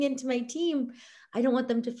into my team, I don't want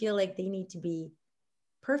them to feel like they need to be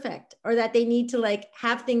perfect or that they need to like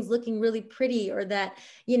have things looking really pretty or that,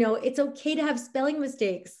 it's okay to have spelling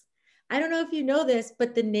mistakes. I don't know if you know this,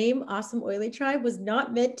 but the name Awesome Oily Tribe was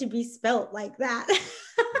not meant to be spelt like that.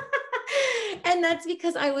 And that's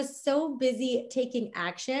because I was so busy taking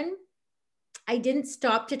action. I didn't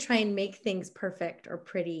stop to try and make things perfect or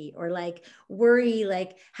pretty or like worry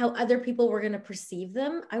like how other people were going to perceive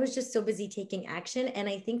them. I was just so busy taking action. And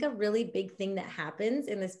I think a really big thing that happens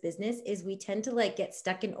in this business is we tend to like get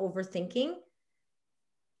stuck in overthinking.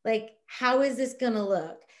 Like, how is this going to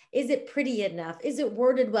look? Is it pretty enough? Is it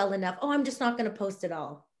worded well enough? Oh, I'm just not going to post it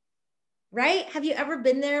all. Right? Have you ever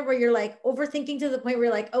been there where you're like overthinking to the point where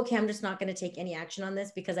you're like, okay, I'm just not going to take any action on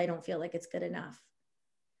this because I don't feel like it's good enough?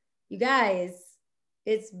 You guys,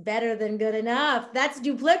 it's better than good enough. That's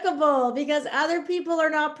duplicable because other people are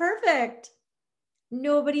not perfect.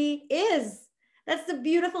 Nobody is. That's the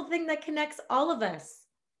beautiful thing that connects all of us,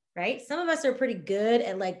 right? Some of us are pretty good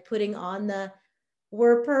at like putting on the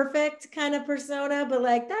we're perfect kind of persona, but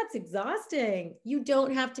like that's exhausting. You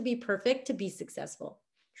don't have to be perfect to be successful.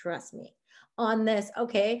 Trust me on this.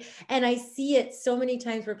 Okay. And I see it so many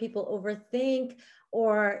times where people overthink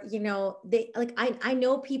or, they like, I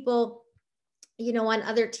know people, on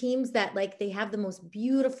other teams that like they have the most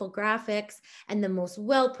beautiful graphics and the most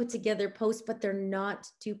well put together posts, but they're not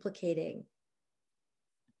duplicating.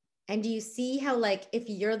 And do you see how like if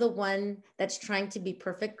you're the one that's trying to be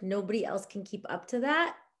perfect, nobody else can keep up to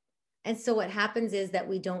that? And so what happens is that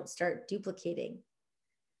we don't start duplicating.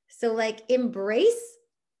 So like embrace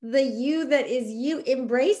the you that is you,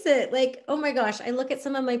 embrace it. Like, oh my gosh, I look at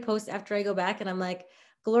some of my posts after I go back and I'm like,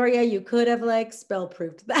 Gloria, you could have like spell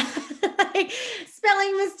proofed that. Like,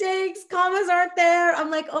 spelling mistakes, commas aren't there. I'm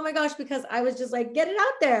like, oh my gosh, because I was just like, get it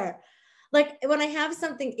out there. Like when I have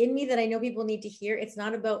something in me that I know people need to hear, it's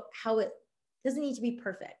not about how it doesn't need to be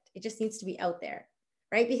perfect. It just needs to be out there,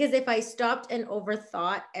 right? Because if I stopped and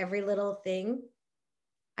overthought every little thing,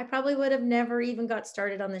 I probably would have never even got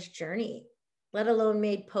started on this journey, let alone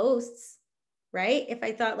made posts, right? If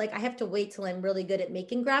I thought like I have to wait till I'm really good at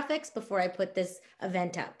making graphics before I put this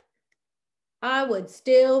event up, I would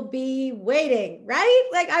still be waiting, right?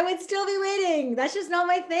 Like I would still be waiting. That's just not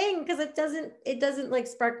my thing because it doesn't like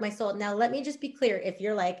spark my soul. Now, let me just be clear. If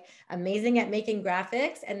you're like amazing at making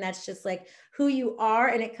graphics and that's just like who you are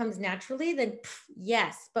and it comes naturally, then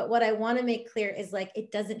yes. But what I want to make clear is like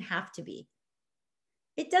it doesn't have to be.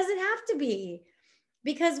 It doesn't have to be.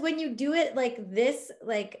 Because when you do it like this,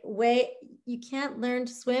 like way, you can't learn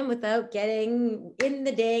to swim without getting in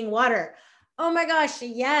the dang water. Oh my gosh,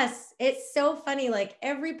 yes. It's so funny. Like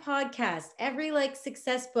every podcast, every like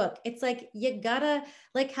success book, it's like you gotta,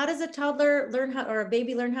 like, how does a toddler learn how, or a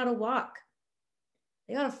baby learn how to walk?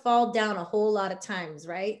 They gotta fall down a whole lot of times,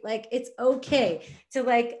 right? Like it's okay to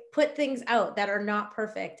like put things out that are not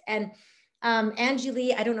perfect. And Angie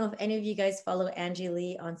Lee, I don't know if any of you guys follow Angie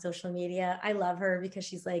Lee on social media. I love her because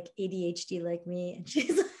she's like ADHD like me. And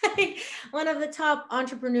she's like one of the top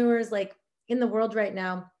entrepreneurs like in the world right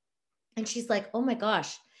now. And she's like, oh my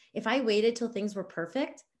gosh, if I waited till things were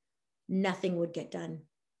perfect, nothing would get done.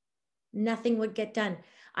 Nothing would get done.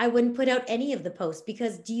 I wouldn't put out any of the posts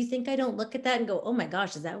because do you think I don't look at that and go, oh my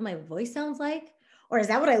gosh, is that what my voice sounds like? Or is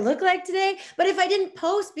that what I look like today? But if I didn't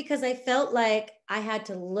post because I felt like I had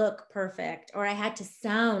to look perfect or I had to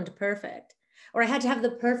sound perfect or I had to have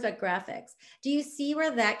the perfect graphics, do you see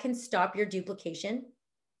where that can stop your duplication?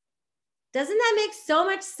 Doesn't that make so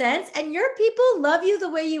much sense? And your people love you the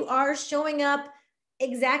way you are, showing up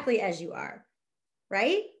exactly as you are,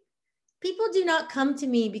 right? People do not come to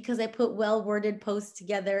me because I put well-worded posts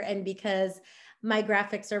together and because my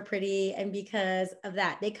graphics are pretty and because of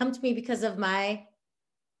that. They come to me because of my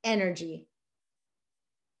energy.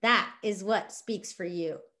 That is what speaks for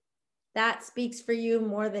you. That speaks for you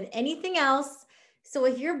more than anything else. So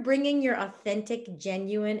if you're bringing your authentic,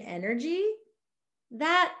 genuine energy,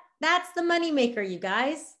 that's the moneymaker, you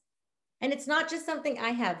guys. And it's not just something I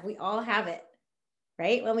have. We all have it,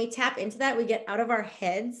 right? When we tap into that, we get out of our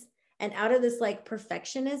heads and out of this like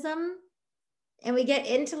perfectionism and we get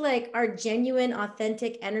into like our genuine,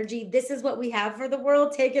 authentic energy. This is what we have for the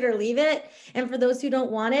world. Take it or leave it. And for those who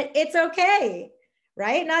don't want it, it's okay,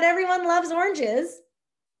 right? Not everyone loves oranges.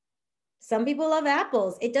 Some people love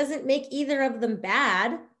apples. It doesn't make either of them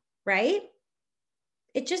bad, right?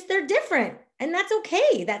 It just, they're different. And that's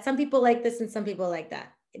okay that some people like this and some people like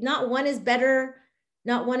that. Not one is better,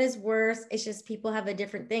 not one is worse. It's just people have a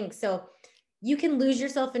different thing. So you can lose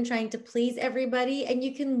yourself in trying to please everybody and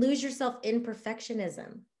you can lose yourself in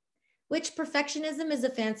perfectionism, which perfectionism is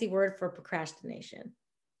a fancy word for procrastination.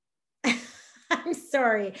 I'm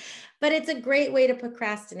sorry, but it's a great way to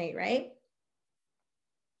procrastinate, right?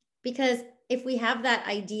 Because if we have that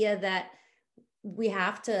idea that we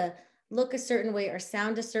have to look a certain way or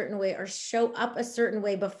sound a certain way or show up a certain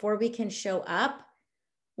way before we can show up,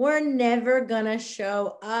 we're never gonna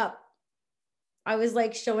show up. I was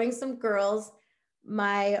like showing some girls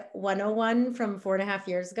my 101 from 4.5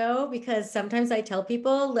 years ago, because sometimes I tell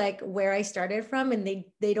people like where I started from and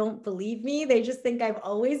they don't believe me. They just think I've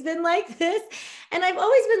always been like this. And I've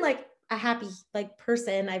always been like a happy like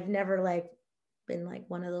person. I've never like been like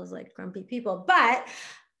one of those like grumpy people, but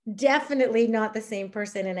definitely not the same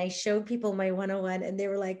person. And I showed people my 101 and they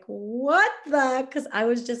were like, what the? Because I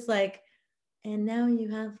was just like, and now you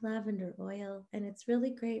have lavender oil and it's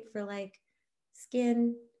really great for like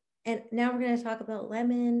skin. And now we're going to talk about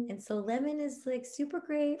lemon. And so lemon is like super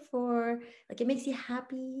great for like, it makes you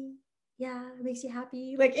happy. Yeah, it makes you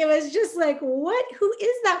happy. Like it was just like, what? Who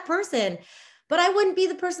is that person? But I wouldn't be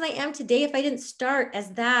the person I am today if I didn't start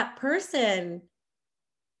as that person.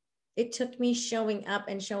 It took me showing up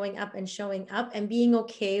and showing up and showing up and being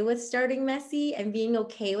okay with starting messy and being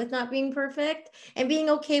okay with not being perfect and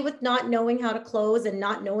being okay with not knowing how to close and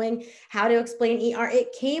not knowing how to explain ER.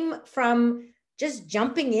 It came from just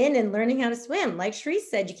jumping in and learning how to swim. Like Sharice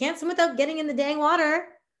said, you can't swim without getting in the dang water.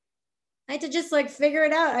 I had to just like figure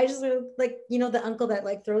it out. I just like, you know, the uncle that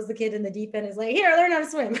like throws the kid in the deep end is like, here, learn how to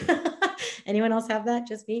swim. Anyone else have that?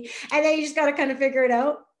 Just me. And then you just got to kind of figure it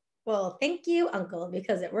out. Well, thank you, uncle,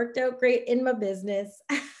 because it worked out great in my business.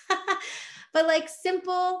 But like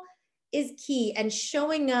simple is key, and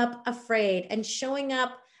showing up afraid and showing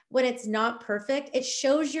up when it's not perfect, it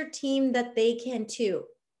shows your team that they can too.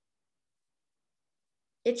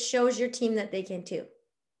 It shows your team that they can too.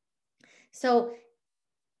 So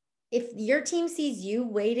if your team sees you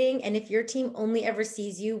waiting, and if your team only ever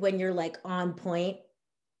sees you when you're like on point,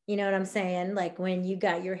 you know what I'm saying? Like when you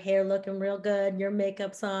got your hair looking real good, your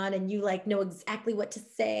makeup's on, and you like know exactly what to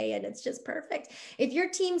say, and it's just perfect. If your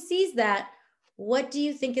team sees that, what do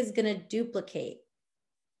you think is going to duplicate?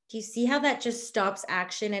 Do you see how that just stops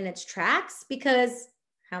action in its tracks? Because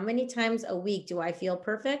how many times a week do I feel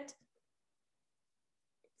perfect?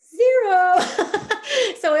 0.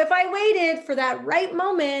 So if I waited for that right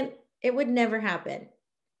moment, it would never happen.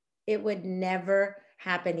 It would never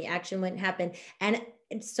happen. The action wouldn't happen. And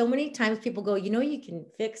so many times people go, you know, you can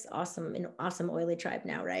fix an awesome oily tribe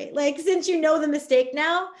now, right? Like, since you know the mistake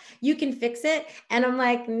now, you can fix it. And I'm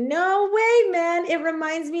like, no way, man. It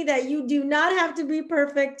reminds me that you do not have to be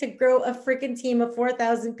perfect to grow a freaking team of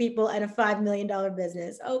 4,000 people and a $5 million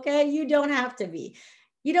business. Okay. You don't have to be.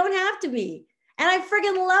 You don't have to be. And I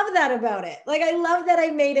freaking love that about it. Like, I love that I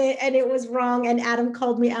made it and it was wrong. And Adam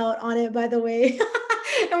called me out on it, by the way.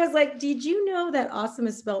 I was like, did you know that awesome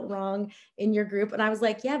is spelled wrong in your group? And I was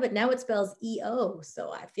like, yeah, but now it spells EO.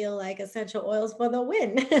 So I feel like essential oils for the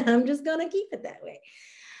win. I'm just going to keep it that way.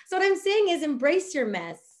 So what I'm saying is embrace your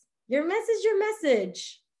mess. Your mess is your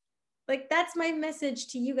message. Like, that's my message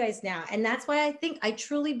to you guys now. And that's why I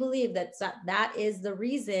truly believe that is the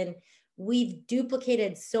reason we've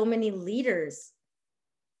duplicated so many leaders.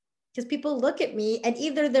 Because people look at me and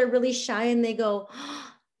either they're really shy and they go, oh,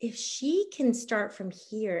 if she can start from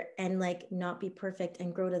here and like not be perfect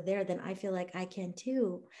and grow to there, then I feel like I can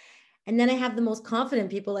too. And then I have the most confident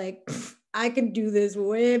people like, I can do this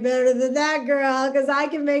way better than that girl, because I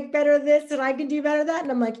can make better this and I can do better that.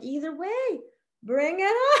 And I'm like, either way, bring it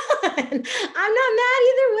on. I'm not mad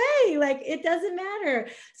either way. Like, it doesn't matter.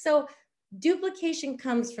 So duplication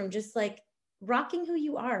comes from just like rocking who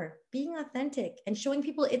you are, being authentic, and showing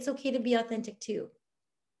people it's okay to be authentic too.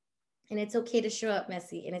 And it's okay to show up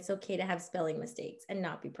messy, and it's okay to have spelling mistakes and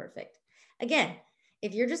not be perfect. Again,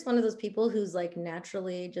 if you're just one of those people who's like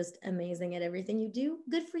naturally just amazing at everything you do,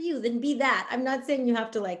 good for you, then be that. I'm not saying you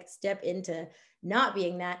have to like step into not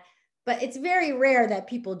being that, but it's very rare that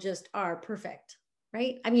people just are perfect,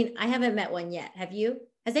 right? I mean, I haven't met one yet. Have you?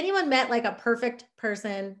 Has anyone met like a perfect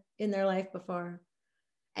person in their life before?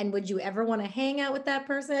 And would you ever want to hang out with that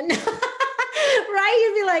person?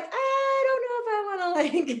 Right? You'd be like, I don't know if I want to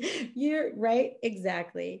like, you're right.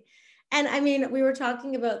 Exactly. And I mean, we were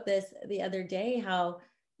talking about this the other day, how,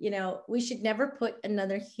 you know, we should never put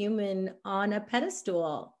another human on a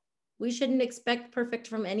pedestal. We shouldn't expect perfect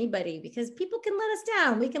from anybody, because people can let us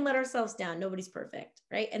down. We can let ourselves down. Nobody's perfect.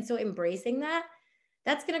 Right. And so embracing that,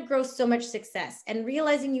 that's going to grow so much success, and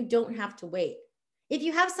realizing you don't have to wait. If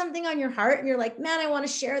you have something on your heart and you're like, man, I want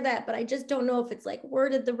to share that, but I just don't know if it's like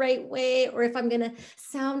worded the right way, or if I'm going to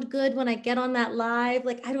sound good when I get on that live.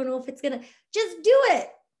 Like, I don't know if it's going to, just do it.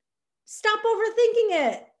 Stop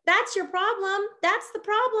overthinking it. That's your problem. That's the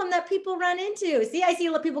problem that people run into. See, I see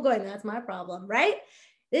a lot of people going, that's my problem, right?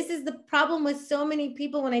 This is the problem with so many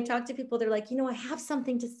people. When I talk to people, they're like, I have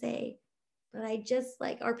something to say, but I just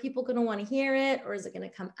like, are people going to want to hear it? Or is it going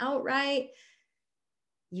to come out right?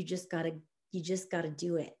 You just got to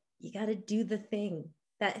do it. You got to do the thing,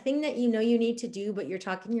 that thing that you need to do, but you're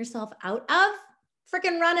talking yourself out of.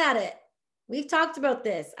 Freaking run at it. We've talked about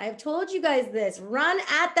this. I've told you guys this. Run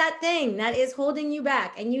at that thing that is holding you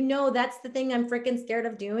back. And that's the thing I'm freaking scared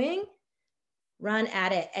of doing. Run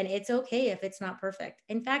at it. And it's okay if it's not perfect.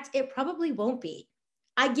 In fact, it probably won't be.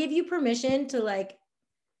 I give you permission to like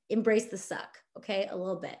embrace the suck, okay? A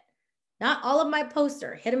little bit. Not all of my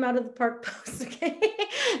poster, hit them out of the park posts, okay?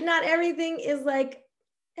 Not everything is like,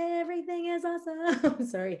 everything is awesome.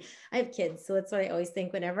 Sorry, I have kids, so that's what I always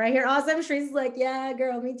think whenever I hear awesome. She's like, yeah,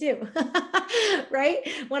 girl, me too. Right?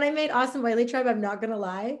 When I made Awesome Wiley Tribe, I'm not gonna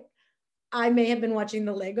lie, I may have been watching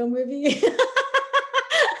the Lego movie. Everything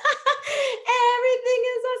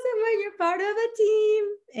is awesome when you're part of a team.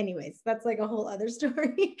 Anyways, that's like a whole other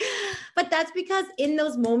story. But that's because in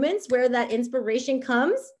those moments where that inspiration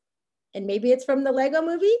comes, and maybe it's from the Lego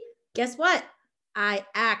movie, guess what? I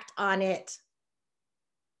act on it.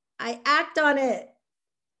 I act on it.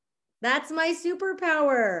 That's my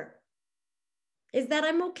superpower, is that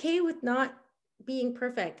I'm okay with not being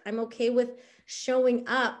perfect. I'm okay with showing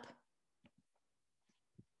up.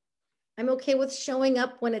 I'm okay with showing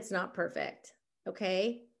up when it's not perfect.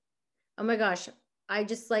 Okay. Oh my gosh. I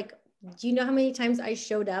just like, do you know how many times I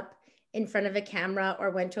showed up in front of a camera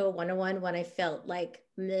or went to a 101 when I felt like,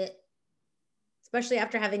 meh, especially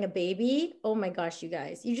after having a baby? Oh my gosh, you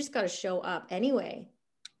guys, you just got to show up anyway.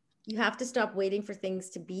 You have to stop waiting for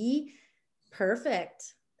things to be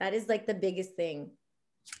perfect. That is like the biggest thing.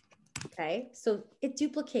 Okay. So it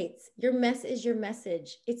duplicates. Your mess is your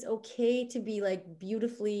message. It's okay to be like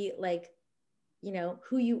beautifully, like,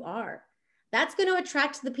 who you are. That's going to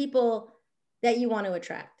attract the people that you want to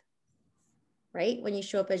attract, right? When you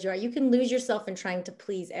show up as you are, you can lose yourself in trying to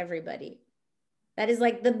please everybody. That is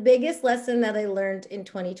like the biggest lesson that I learned in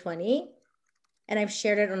 2020. And I've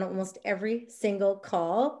shared it on almost every single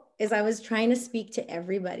call, is I was trying to speak to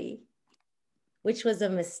everybody, which was a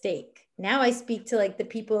mistake. Now I speak to like the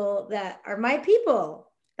people that are my people,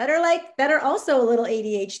 that are also a little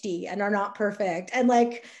ADHD and are not perfect. And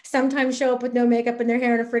like sometimes show up with no makeup and their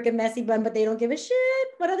hair in a freaking messy bun, but they don't give a shit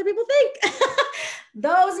what other people think.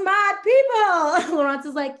 Those my people. Laurence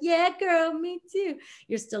is like, yeah, girl, me too.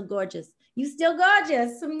 You're still gorgeous. You still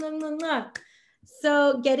gorgeous.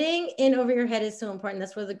 So getting in over your head is so important.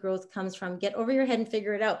 That's where the growth comes from. Get over your head and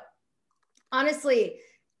figure it out. Honestly,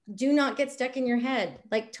 do not get stuck in your head.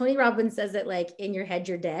 Like Tony Robbins says it, like, in your head,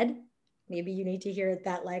 you're dead. Maybe you need to hear it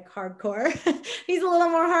that like hardcore. He's a little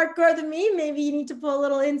more hardcore than me. Maybe you need to pull a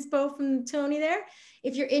little inspo from Tony there.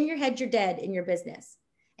 If you're in your head, you're dead in your business.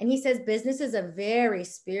 And he says business is a very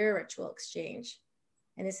spiritual exchange.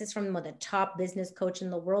 And this is from the top business coach in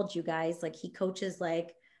the world, you guys. Like he coaches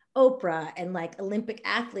like Oprah and like Olympic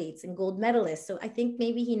athletes and gold medalists. So I think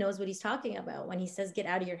maybe he knows what he's talking about when he says get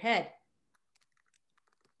out of your head.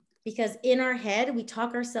 Because in our head, we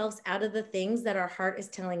talk ourselves out of the things that our heart is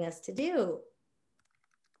telling us to do.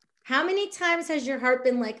 How many times has your heart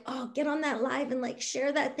been like, oh, get on that live and like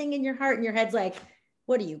share that thing in your heart, and your head's like,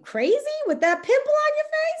 what are you, crazy with that pimple on your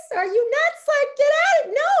face? Are you nuts? Like, get at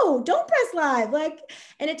it. No, don't press live. Like,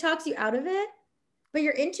 and it talks you out of it. But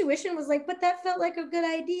your intuition was like, but that felt like a good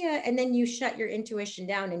idea. And then you shut your intuition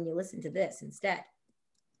down and you listen to this instead.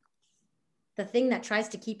 The thing that tries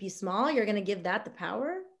to keep you small, you're going to give that the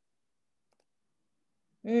power?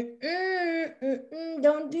 Don't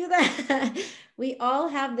do that. We all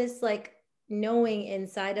have this like knowing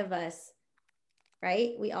inside of us,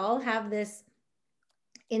 right? We all have this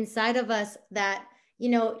inside of us that,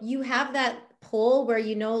 you have that pull where,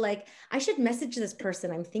 like, I should message this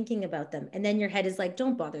person. I'm thinking about them. And then your head is like,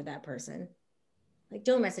 don't bother that person. Like,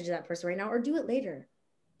 don't message that person right now, or do it later.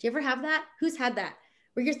 Do you ever have that? Who's had that?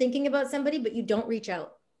 Where you're thinking about somebody, but you don't reach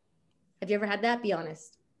out. Have you ever had that? Be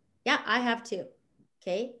honest. Yeah, I have too.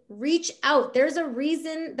 Okay. Reach out. There's a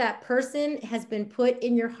reason that person has been put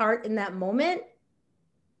in your heart in that moment.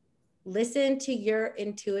 Listen to your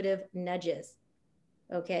intuitive nudges.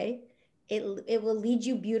 Okay. It will lead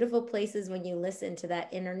you beautiful places when you listen to that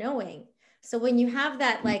inner knowing. So when you have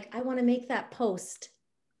that, like, I want to make that post,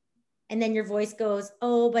 and then your voice goes,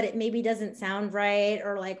 oh, but it maybe doesn't sound right.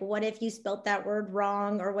 Or like, what if you spelt that word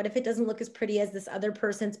wrong? Or what if it doesn't look as pretty as this other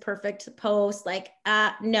person's perfect post? Like,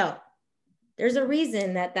 no. There's a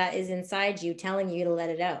reason that is inside you telling you to let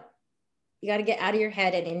it out. You got to get out of your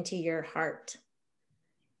head and into your heart.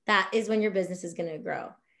 That is when your business is going to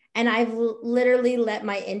grow. And I've literally let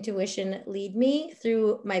my intuition lead me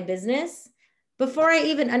through my business before I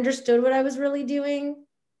even understood what I was really doing.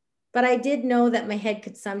 But I did know that my head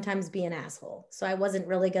could sometimes be an asshole. So I wasn't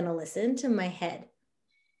really going to listen to my head.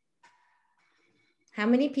 How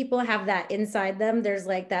many people have that inside them? There's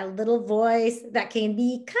like that little voice that can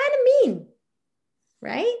be kind of mean,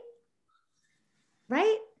 right?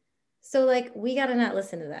 Right? So like we got to not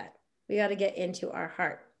listen to that. We got to get into our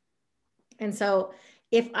heart. And so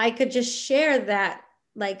if I could just share that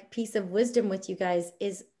like piece of wisdom with you guys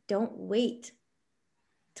is don't wait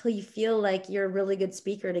till you feel like you're a really good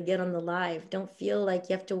speaker to get on the live. Don't feel like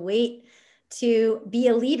you have to wait to be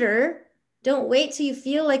a leader. Don't wait till you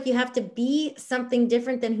feel like you have to be something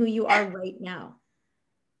different than who you are right now.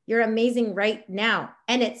 You're amazing right now.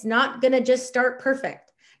 And it's not going to just start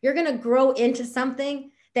perfect. You're going to grow into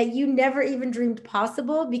something that you never even dreamed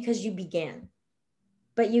possible because you began.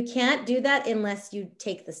 But you can't do that unless you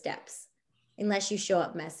take the steps, unless you show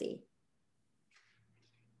up messy.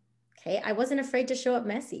 Okay, I wasn't afraid to show up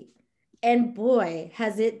messy. And boy,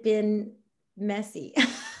 has it been messy.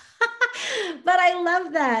 But I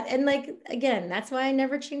love that. And like, again, that's why I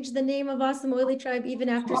never changed the name of Awesome Oily Tribe, even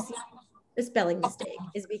after seeing the spelling mistake,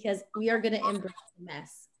 is because we are going to embrace the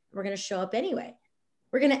mess. We're going to show up anyway.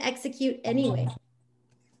 We're going to execute anyway.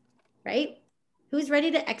 Right? Who's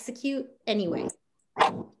ready to execute anyway?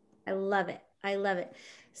 I love it. I love it.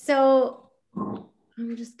 So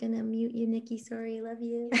I'm just going to mute you, Nikki. Sorry. Love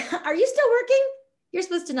you. Are you still working? You're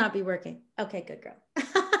supposed to not be working. Okay, good girl.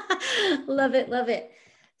 Love it. Love it.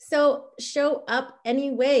 So show up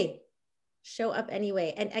anyway. Show up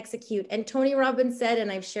anyway and execute. And Tony Robbins said,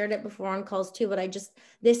 and I've shared it before on calls too, but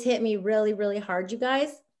this hit me really, really hard, you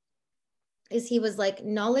guys, is he was like,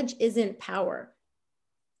 knowledge isn't power.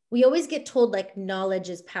 We always get told like knowledge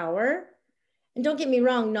is power. And don't get me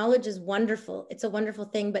wrong, knowledge is wonderful. It's a wonderful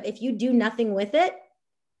thing, but if you do nothing with it,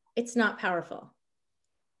 it's not powerful.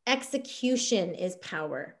 Execution is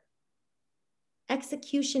power.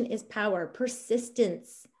 Execution is power.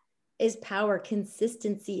 Persistence is power.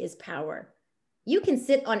 Consistency is power. You can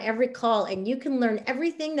sit on every call and you can learn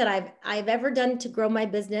everything that I've ever done to grow my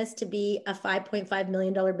business to be a $5.5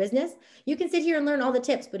 million business. You can sit here and learn all the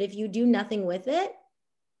tips, but if you do nothing with it,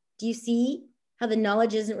 do you see how the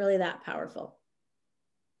knowledge isn't really that powerful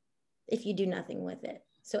if you do nothing with it?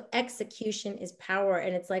 So execution is power.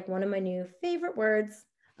 And it's like one of my new favorite words.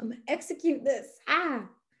 I'm gonna execute this.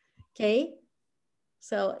 Okay.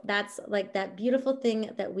 So that's like that beautiful thing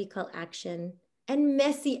that we call action, and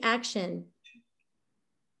messy action.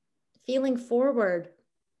 Feeling forward.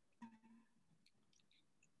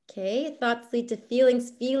 Okay. Thoughts lead to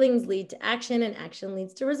feelings. Feelings lead to action, and action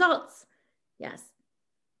leads to results. Yes.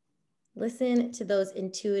 Listen to those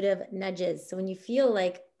intuitive nudges. So when you feel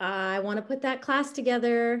like, I want to put that class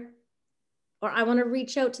together, or I want to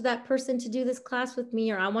reach out to that person to do this class with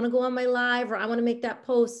me, or I want to go on my live, or I want to make that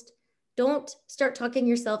post, don't start talking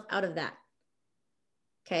yourself out of that.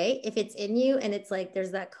 Okay. If it's in you and it's like,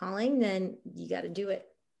 there's that calling, then you got to do it.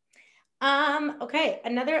 Okay.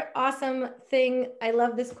 Another awesome thing. I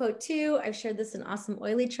love this quote too. I've shared this in Awesome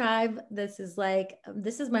Oily Tribe. This is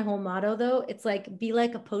my whole motto though. It's like, be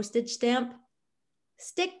like a postage stamp.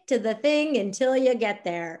 Stick to the thing until you get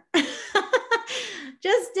there.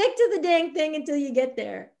 Just stick to the dang thing until you get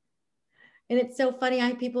there. And it's so funny. I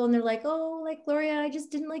have people and they're like, oh, like Gloria, I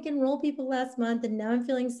just didn't like enroll people last month and now I'm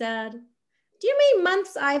feeling sad. Do you mean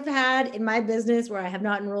months I've had in my business where I have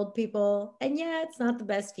not enrolled people? And yeah, it's not the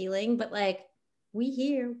best feeling, but like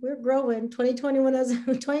we're growing. 2020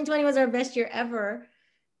 was our best year ever.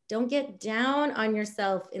 Don't get down on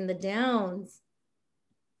yourself in the downs.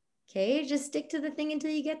 Okay, just stick to the thing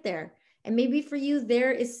until you get there. And maybe for you,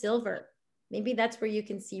 there is silver. Maybe that's where you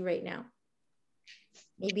can see right now.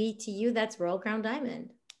 Maybe to you, that's Royal Crown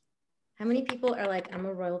Diamond. How many people are like, I'm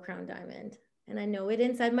a Royal Crown Diamond? And I know it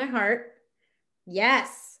inside my heart.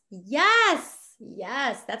 Yes, yes,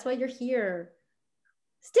 yes. That's why you're here.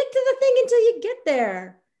 Stick to the thing until you get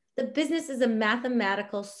there. The business is a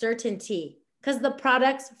mathematical certainty because the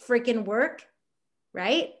products freaking work,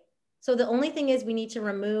 right? So the only thing is we need to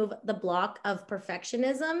remove the block of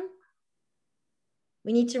perfectionism.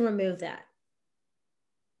 We need to remove that.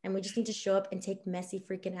 And we just need to show up and take messy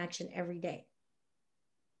freaking action every day.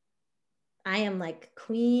 I am like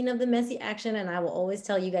queen of the messy action, and I will always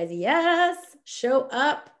tell you guys, yes, show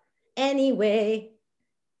up anyway.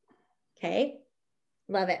 Okay,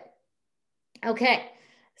 love it. Okay,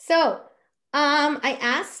 so I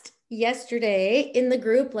asked yesterday in the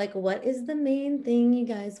group, like, what is the main thing you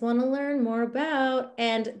guys want to learn more about?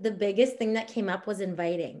 And the biggest thing that came up was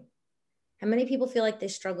inviting. How many people feel like they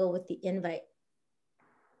struggle with the invite?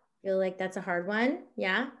 Feel like that's a hard one?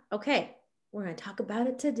 Yeah. Okay. We're going to talk about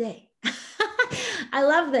it today. I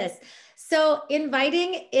love this. So,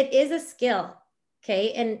 inviting, it is a skill.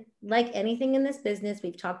 Okay. And like anything in this business,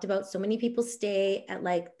 we've talked about so many people stay at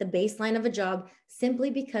like the baseline of a job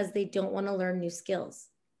simply because they don't want to learn new skills.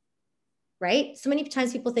 Right? So many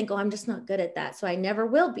times people think, oh, I'm just not good at that. So I never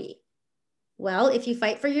will be. Well, if you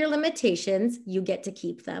fight for your limitations, you get to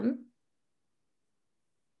keep them.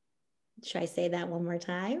 Should I say that one more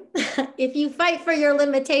time? If you fight for your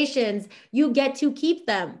limitations, you get to keep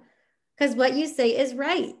them because what you say is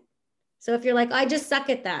right. So if you're like, I just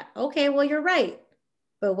suck at that. Okay, well, you're right.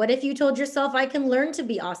 But what if you told yourself, I can learn to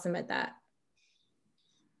be awesome at that?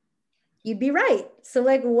 You'd be right. So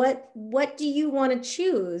like what do you want to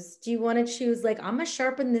choose? Do you want to choose like I'm gonna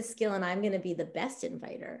sharpen this skill and I'm gonna be the best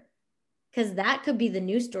inviter? Because that could be the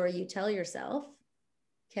new story you tell yourself.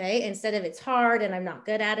 Okay. Instead of it's hard and I'm not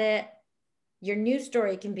good at it, your new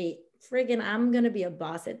story can be friggin' I'm gonna be a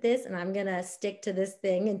boss at this and I'm gonna stick to this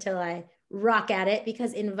thing until I rock at it,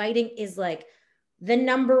 because inviting is like the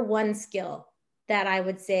number one skill that I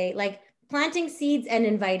would say, like planting seeds and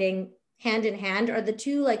inviting hand in hand are the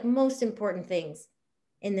two like most important things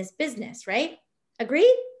in this business, right?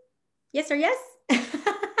 Agree? Yes or yes?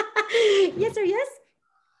 Yes or yes?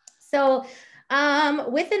 So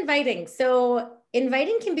with inviting, so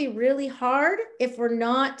inviting can be really hard if we're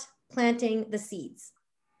not planting the seeds.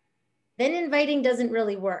 Then inviting doesn't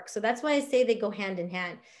really work. So that's why I say they go hand in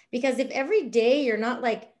hand. Because if every day you're not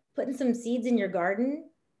like putting some seeds in your garden,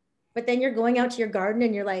 but then you're going out to your garden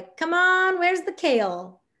and you're like, come on, where's the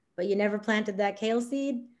kale? But you never planted that kale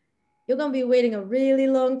seed, you're going to be waiting a really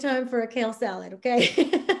long time for a kale salad,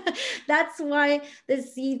 okay? That's why the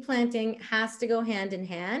seed planting has to go hand in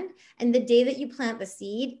hand. And the day that you plant the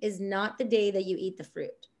seed is not the day that you eat the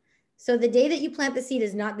fruit. So the day that you plant the seed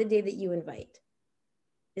is not the day that you invite.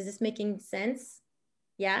 Is this making sense?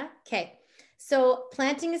 Yeah? Okay. So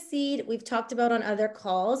planting a seed, we've talked about on other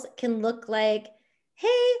calls, can look like, hey,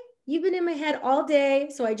 you've been in my head all day.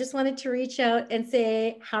 So I just wanted to reach out and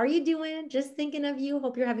say, how are you doing? Just thinking of you.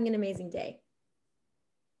 Hope you're having an amazing day.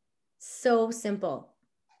 So simple,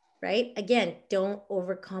 right? Again, don't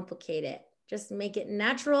overcomplicate it. Just make it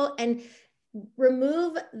natural and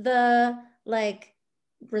remove the like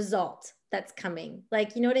result that's coming.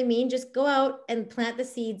 Like, you know what I mean? Just go out and plant the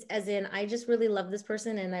seeds, as in, I just really love this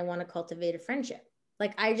person and I want to cultivate a friendship.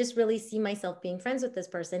 Like, I just really see myself being friends with this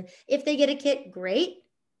person. If they get a kick, great.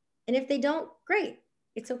 And if they don't, great.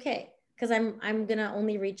 It's okay. Because I'm gonna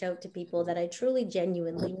only reach out to people that I truly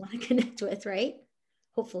genuinely want to connect with, right?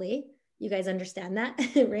 Hopefully you guys understand that,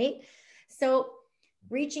 right? So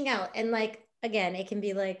reaching out and like again, it can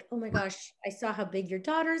be like, oh my gosh, I saw how big your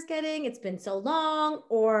daughter's getting. It's been so long.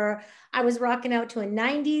 Or I was rocking out to a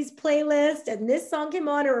 90s playlist and this song came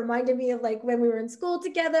on. It reminded me of like when we were in school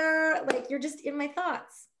together. Like you're just in my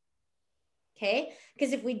thoughts. Okay.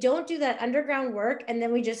 Because if we don't do that underground work and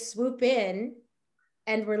then we just swoop in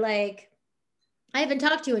and we're like, I haven't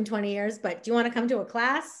talked to you in 20 years, but do you want to come to a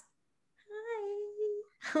class?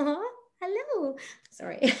 Hi. Hello.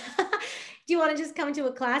 Sorry. Do you want to just come to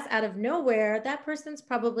a class out of nowhere? That person's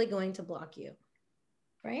probably going to block you.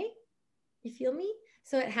 Right? You feel me?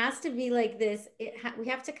 So it has to be like this. We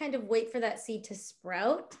have to kind of wait for that seed to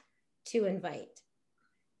sprout to invite.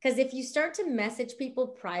 Because if you start to message people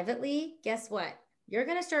privately, guess what? You're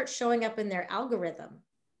going to start showing up in their algorithm.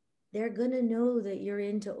 They're going to know that you're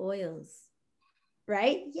into oils,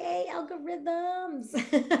 right? Yay, algorithms.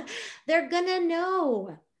 They're going to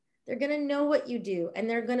know. They're going to know what you do. And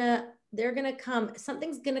they're going to come.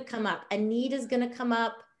 Something's going to come up. A need is going to come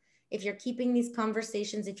up. If you're keeping these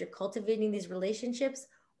conversations, if you're cultivating these relationships,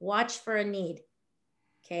 watch for a need.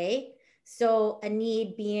 Okay. So a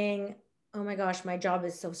need being, oh my gosh, my job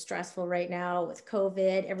is so stressful right now with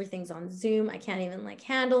COVID. Everything's on Zoom. I can't even like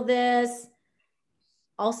handle this.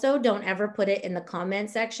 Also, don't ever put it in the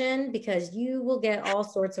comment section because you will get all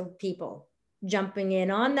sorts of people jumping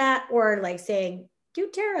in on that or like saying, do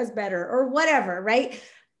Tara's better or whatever, right?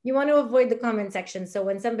 You want to avoid the comment section. So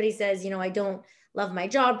when somebody says, I don't love my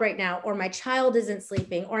job right now, or my child isn't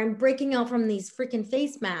sleeping, or I'm breaking out from these freaking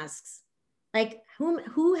face masks, like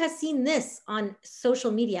who has seen this on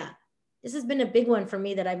social media? This has been a big one for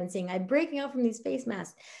me that I've been seeing. I'm breaking out from these face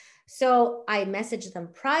masks. So I message them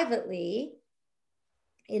privately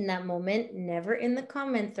in that moment, never in the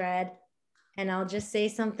comment thread. And I'll just say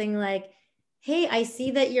something like, hey, I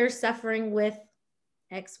see that you're suffering with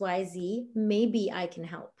XYZ. Maybe I can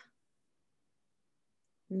help.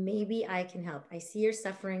 Maybe I can help. I see you're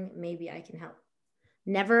suffering. Maybe I can help.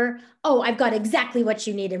 Never, oh, I've got exactly what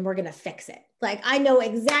you need and we're going to fix it. Like I know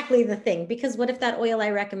exactly the thing, because what if that oil I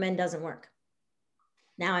recommend doesn't work?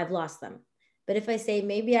 Now I've lost them. But if I say,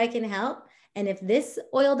 maybe I can help, and if this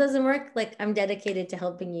oil doesn't work, like I'm dedicated to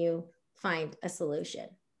helping you find a solution.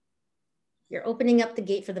 You're opening up the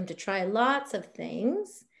gate for them to try lots of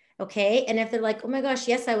things. Okay. And if they're like, oh my gosh,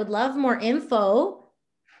 yes, I would love more info.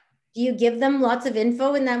 Do you give them lots of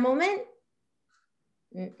info in that moment?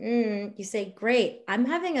 You say, great, I'm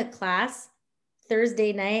having a class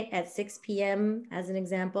Thursday night at 6 p.m. as an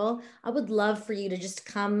example. I would love for you to just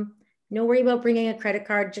come, no worry about bringing a credit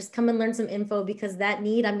card, just come and learn some info, because that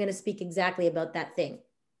need, I'm going to speak exactly about that thing.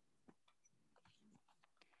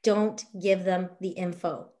 Don't give them the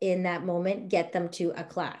info in that moment, get them to a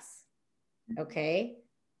class, okay?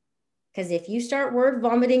 Because if you start word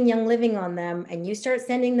vomiting Young Living on them and you start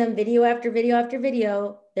sending them video after video after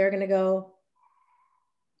video, they're going to go,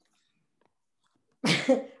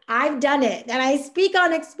 I've done it. And I speak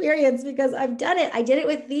on experience because I've done it. I did it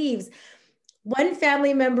with Thieves. One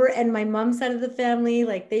family member and my mom's side of the family,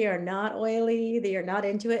 like they are not oily. They are not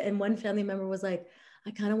into it. And one family member was like,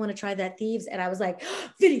 I kind of want to try that Thieves. And I was like,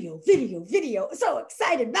 video, video, video. So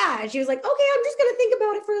excited. Bye. She was like, okay, I'm just going to think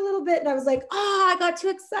about it for a little bit. And I was like, oh, I got too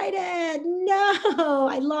excited. No,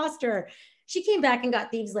 I lost her. She came back and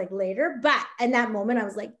got Thieves like later. But in that moment, I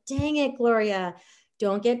was like, dang it, Gloria.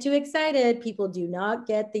 Don't get too excited. People do not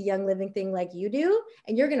get the Young Living thing like you do.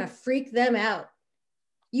 And you're going to freak them out.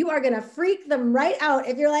 You are going to freak them right out.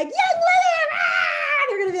 If you're like, Young Living, ah!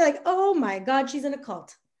 They're going to be like, oh my God, she's in a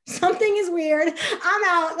cult. Something is weird. I'm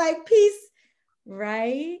out, like, peace.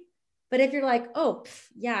 Right? But if you're like, oh,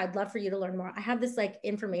 yeah, I'd love for you to learn more. I have this like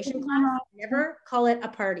information class. Never call it a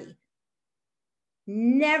party.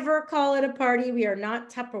 Never call it a party. We are not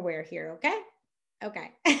Tupperware here. Okay.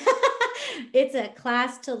 Okay. It's a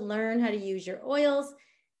class to learn how to use your oils.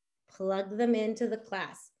 Plug them into the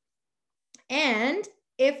class. And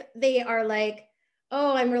if they are like,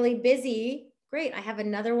 oh, I'm really busy, great, I have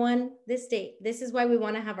another one this date. This is why we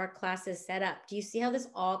want to have our classes set up. Do you see how this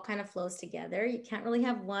all kind of flows together? You can't really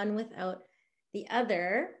have one without the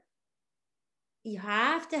other. You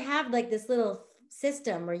have to have like this little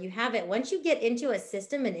system where you have it. Once you get into a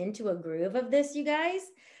system and into a groove of this, you guys,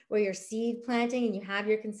 where you're seed planting and you have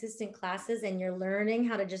your consistent classes and you're learning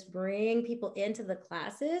how to just bring people into the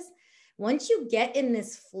classes, once you get in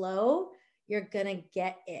this flow, you're going to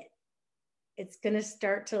get it. It's going to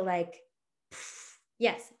start to like,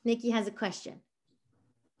 yes, Nikki has a question.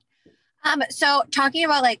 So talking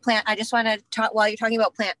about like I just want to talk while you're talking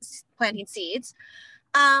about planting seeds.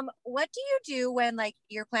 What do you do when like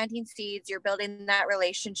you're planting seeds, you're building that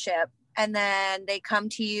relationship, and then they come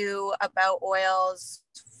to you about oils,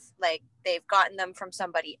 like they've gotten them from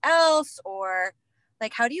somebody else, or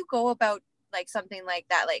like, how do you go about like something like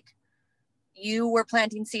that? Like you were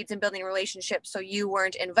planting seeds and building relationships, so you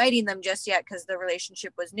weren't inviting them just yet because the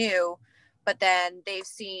relationship was new, but then they've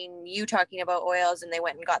seen you talking about oils and they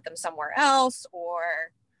went and got them somewhere else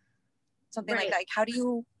or something like that. Like, how do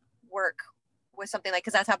you work with something like,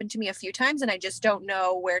 because that's happened to me a few times and I just don't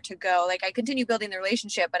know where to go. Like I continue building the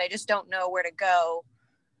relationship, but I just don't know where to go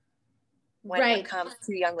when it comes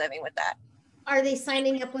to Young Living with that. Are they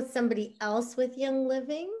signing up with somebody else with Young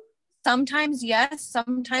Living? Sometimes yes,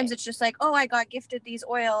 sometimes it's just like, oh, I got gifted these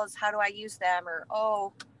oils, how do I use them?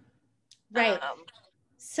 Or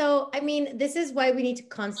so I mean, this is why we need to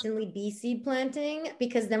constantly be seed planting,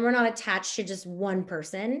 because then we're not attached to just one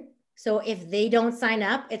person. So if they don't sign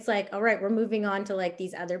up, it's like, all right, we're moving on to like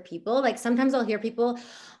these other people. Like sometimes I'll hear people,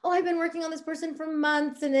 oh, I've been working on this person for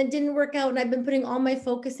months and it didn't work out and I've been putting all my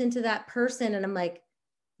focus into that person. And I'm like,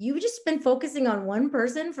 you've just been focusing on one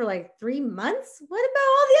person for like 3 months? What about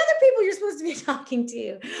all the other people you're supposed to be talking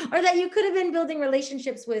to, or that you could have been building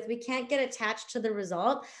relationships with? We can't get attached to the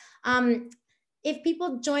result. If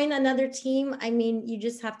people join another team, I mean, you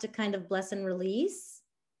just have to kind of bless and release.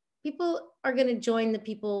 People are going to join the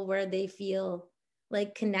people where they feel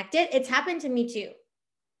like connected. It's happened to me too.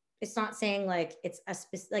 It's not saying like it's a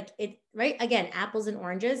specific, like it, right? Again, apples and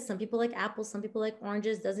oranges. Some people like apples, some people like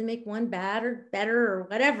oranges. Doesn't make one bad or better or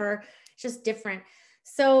whatever. It's just different.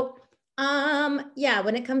 So, yeah,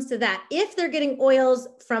 when it comes to that, if they're getting oils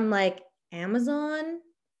from like Amazon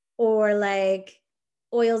or like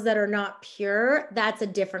oils that are not pure, that's a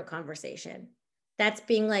different conversation. That's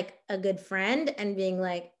being like a good friend and being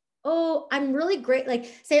like, oh, I'm really great. Like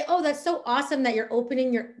say, oh, that's so awesome that you're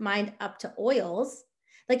opening your mind up to oils.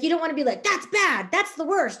 Like, you don't want to be like, that's bad. That's the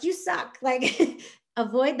worst. You suck. Like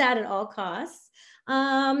avoid that at all costs.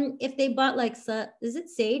 If they bought like, is it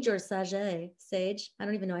Sage or Sage? Sage. I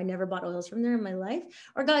don't even know. I never bought oils from there in my life,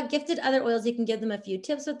 or got gifted other oils. You can give them a few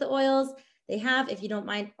tips with the oils they have, if you don't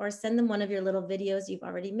mind, or send them one of your little videos you've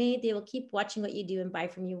already made. They will keep watching what you do and buy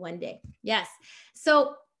from you one day. Yes.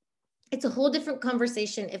 So it's a whole different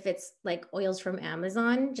conversation if it's like oils from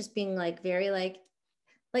Amazon, just being like very like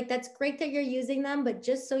that's great that you're using them, but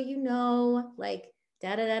just so you know, like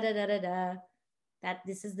da da da da da da da, that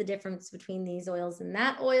this is the difference between these oils and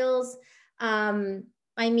that oils. I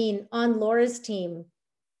mean, on Laura's team,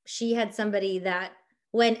 she had somebody that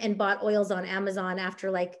went and bought oils on Amazon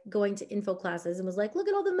after like going to info classes and was like, look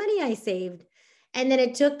at all the money I saved. And then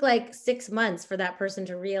it took like 6 months for that person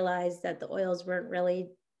to realize that the oils weren't really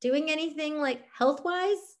doing anything like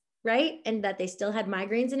health-wise, right? And that they still had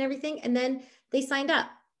migraines and everything. And then they signed up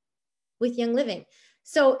with Young Living.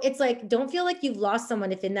 So it's like, don't feel like you've lost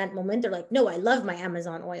someone if in that moment they're like, no, I love my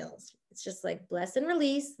Amazon oils. It's just like bless and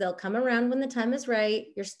release. They'll come around when the time is right.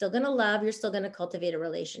 You're still going to love, you're still going to cultivate a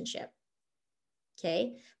relationship.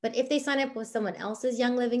 Okay. But if they sign up with someone else's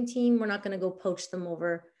Young Living team, we're not going to go poach them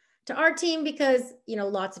over to our team because, you know,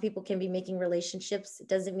 lots of people can be making relationships. It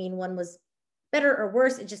doesn't mean one was better or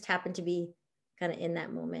worse. It just happened to be kind of in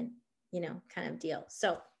that moment, you know, kind of deal.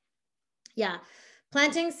 So yeah,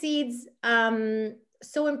 planting seeds,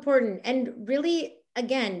 so important. And really,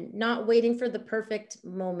 again, not waiting for the perfect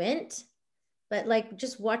moment, but like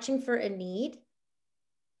just watching for a need,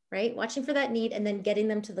 right? Watching for that need and then getting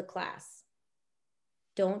them to the class.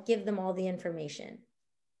 Don't give them all the information.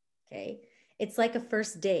 Okay. It's like a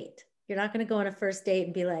first date. You're not going to go on a first date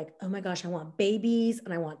and be like, oh my gosh, I want babies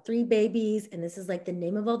and I want 3 babies. And this is like the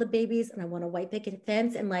name of all the babies. And I want a white picket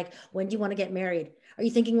fence. And like, when do you want to get married? Are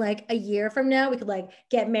you thinking like a year from now we could like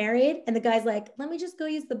get married? And the guy's like, let me just go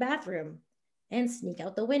use the bathroom and sneak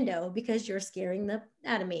out the window because you're scaring the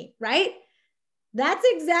out of me, right? That's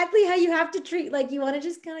exactly how you have to treat, like you want to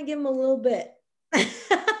just kind of give them a little bit.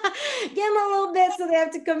 Give them a little bit so they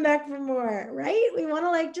have to come back for more, right? We want to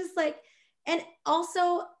like just like, and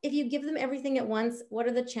also if you give them everything at once, what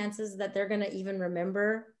are the chances that they're going to even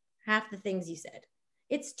remember half the things you said?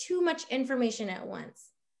 It's too much information at once.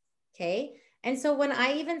 Okay. And so when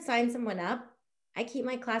I even sign someone up, I keep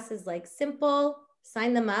my classes like simple,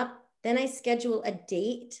 sign them up. Then I schedule a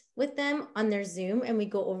date with them on their Zoom and we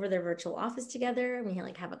go over their virtual office together and we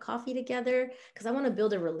like have a coffee together because I want to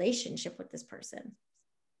build a relationship with this person.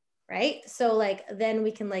 Right? So like, then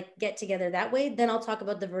we can like get together that way. Then I'll talk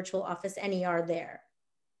about the virtual office NER there.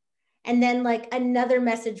 And then like another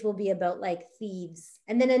message will be about like thieves.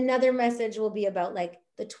 And then another message will be about like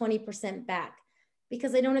the 20% back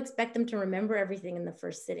because I don't expect them to remember everything in the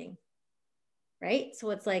first sitting. Right? So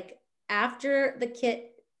it's like after the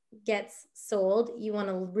kit gets sold, you want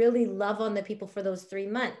to really love on the people for those 3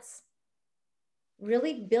 months.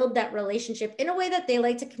 Really build that relationship in a way that they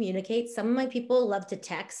like to communicate. Some of my people love to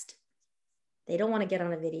text. They don't want to get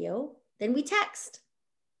on a video. Then we text.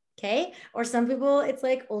 Okay. Or some people, it's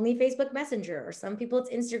like only Facebook Messenger, or some people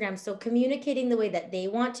it's Instagram. So communicating the way that they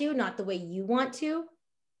want to, not the way you want to,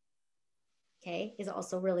 okay, is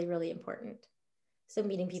also really, really important. So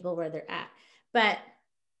meeting people where they're at. But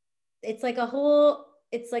it's like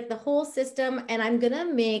it's like the whole system. And I'm going to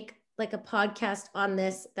make like a podcast on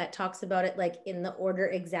this that talks about it like in the order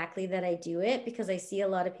exactly that I do it, because I see a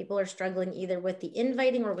lot of people are struggling either with the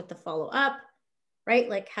inviting or with the follow up, right?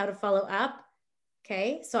 Like how to follow up.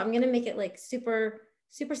 Okay. So I'm going to make it like super,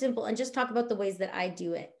 super simple and just talk about the ways that I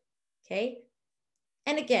do it. Okay.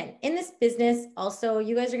 And again, in this business, also,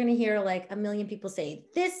 you guys are going to hear like a million people say,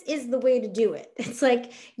 this is the way to do it. It's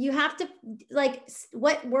like, you have to like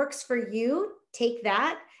what works for you, take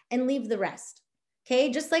that and leave the rest.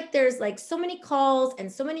 Okay. Just like there's like so many calls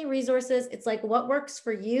and so many resources. It's like what works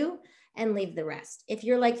for you and leave the rest. If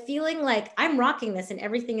you're like feeling like I'm rocking this and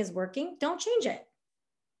everything is working, don't change it.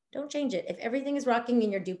 Don't change it. If everything is rocking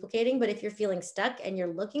and you're duplicating, but if you're feeling stuck and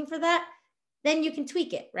you're looking for that, then you can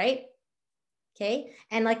tweak it, right? Okay.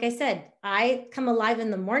 And like I said, I come alive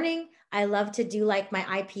in the morning. I love to do like my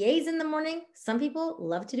IPAs in the morning. Some people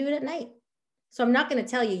love to do it at night. So I'm not going to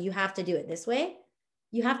tell you, you have to do it this way.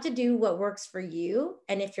 You have to do what works for you.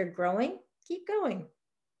 And if you're growing, keep going.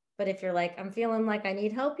 But if you're like, I'm feeling like I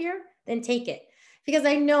need help here, then take it. Because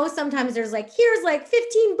I know sometimes there's like, here's like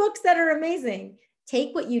 15 books that are amazing.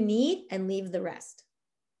 Take what you need and leave the rest.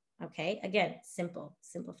 Okay. Again,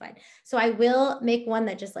 simplified. So I will make one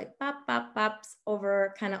that just like pops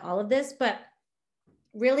over kind of all of this, but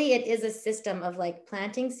really it is a system of like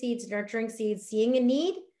planting seeds, nurturing seeds, seeing a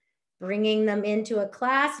need, bringing them into a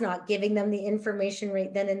class, not giving them the information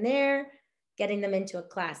right then and there, getting them into a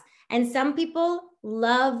class. And some people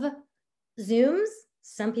love Zooms,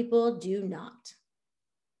 some people do not.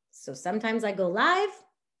 So sometimes I go live,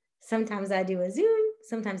 sometimes I do a Zoom,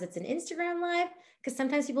 sometimes it's an Instagram live, because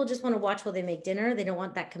sometimes people just want to watch while they make dinner. They don't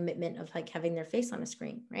want that commitment of like having their face on a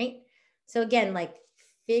screen, right? So again, like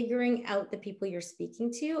figuring out the people you're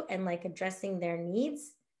speaking to and like addressing their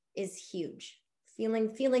needs is huge.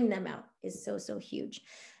 Feeling them out is so huge.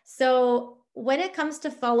 So when it comes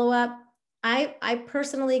to follow-up, I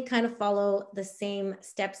personally kind of follow the same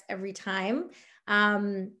steps every time.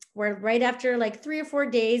 Where right after like 3 or 4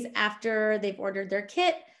 days after they've ordered their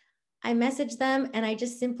kit, I message them and I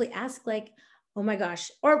just simply ask like, oh my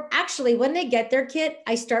gosh, or actually when they get their kit,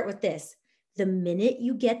 I start with this. The minute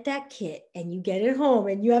you get that kit and you get it home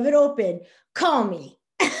and you have it open, call me.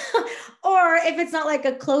 Or if it's not like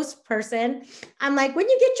a close person, I'm like, when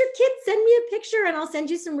you get your kit, send me a picture and I'll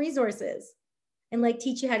send you some resources and like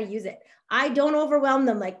teach you how to use it. I don't overwhelm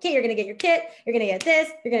them like, okay, you're going to get your kit. You're going to get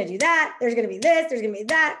this. You're going to do that. There's going to be this. There's going to be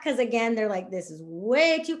that. Because again, they're like, this is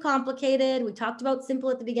way too complicated. We talked about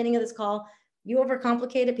simple at the beginning of this call. You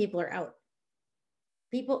overcomplicate it, people are out.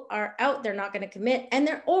 People are out. They're not going to commit and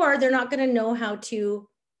they're not going to know how to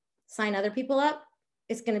sign other people up.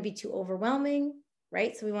 It's going to be too overwhelming,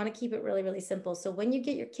 right? So we want to keep it really, really simple. So when you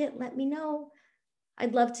get your kit, let me know.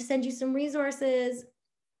 I'd love to send you some resources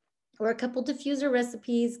or a couple diffuser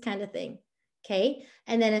recipes kind of thing. Okay.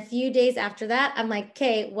 And then a few days after that, I'm like,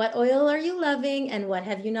 okay, what oil are you loving and what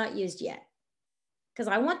have you not used yet? Because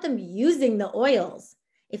I want them using the oils.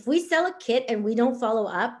 If we sell a kit and we don't follow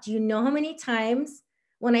up, do you know how many times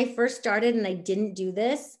when I first started and I didn't do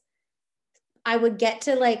this, I would get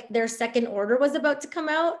to like their second order was about to come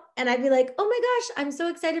out and I'd be like, oh my gosh, I'm so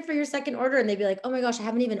excited for your second order. And they'd be like, oh my gosh, I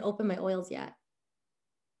haven't even opened my oils yet.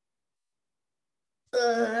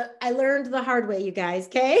 I learned the hard way, you guys.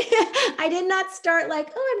 Okay. I did not start like,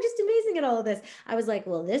 oh, I'm just amazing at all of this. I was like,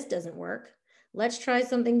 well, this doesn't work. Let's try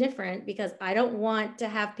something different because I don't want to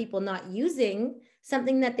have people not using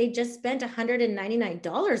something that they just spent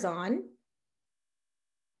 $199 on.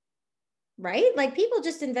 Right? Like people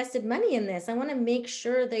just invested money in this. I want to make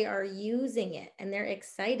sure they are using it and they're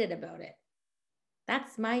excited about it.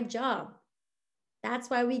 That's my job.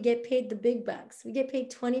 That's why we get paid the big bucks. We get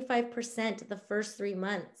paid 25% the first 3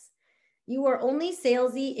 months. You are only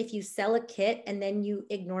salesy if you sell a kit and then you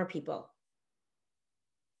ignore people.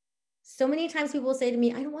 So many times people say to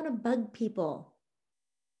me, I don't want to bug people.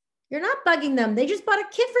 You're not bugging them. They just bought a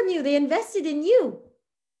kit from you. They invested in you.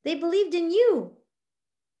 They believed in you.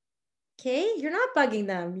 Okay, you're not bugging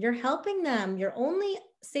them. You're helping them. You're only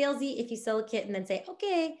salesy if you sell a kit and then say,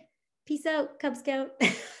 okay, peace out, Cub Scout.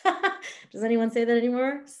 Does anyone say that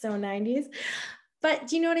anymore? So 90s. But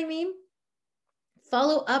do you know what I mean?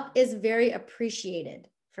 Follow up is very appreciated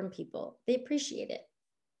from people. They appreciate it.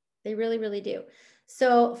 They really, really do.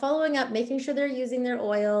 So following up, making sure they're using their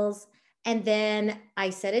oils. And then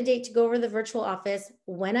I set a date to go over the virtual office.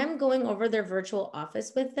 When I'm going over their virtual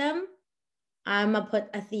office with them, I'm going to put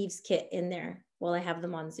a Thieves kit in there while I have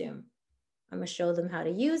them on Zoom. I'm going to show them how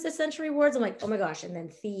to use Essential Rewards. I'm like, oh my gosh. And then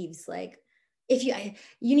Thieves, like, if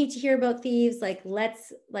you need to hear about Thieves, like,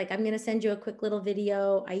 I'm going to send you a quick little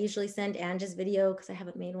video. I usually send Angie's video because I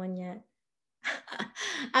haven't made one yet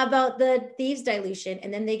about the Thieves dilution.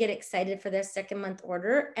 And then they get excited for their second month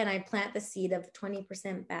order. And I plant the seed of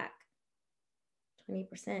 20% back.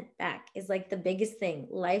 20% back is like the biggest thing.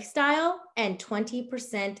 Lifestyle and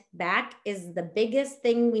 20% back is the biggest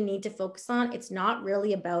thing we need to focus on. It's not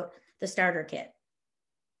really about the starter kit.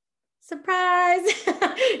 Surprise.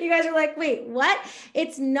 You guys are like, wait, what?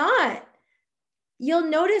 It's not. You'll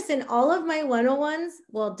notice in all of my 101s,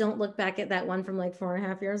 well, don't look back at that one from like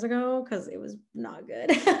 4.5 years ago because it was not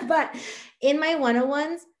good. But in my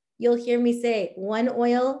 101s, you'll hear me say 1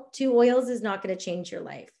 oil, 2 oils is not going to change your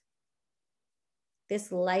life. This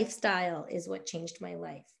lifestyle is what changed my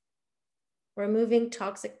life. Removing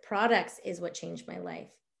toxic products is what changed my life.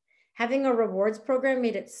 Having a rewards program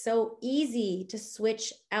made it so easy to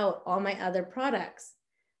switch out all my other products.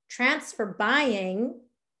 Transfer buying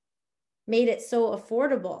made it so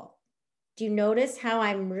affordable. Do you notice how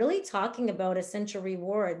I'm really talking about Essential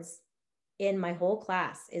Rewards in my whole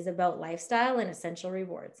class is about lifestyle and Essential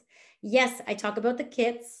Rewards? Yes, I talk about the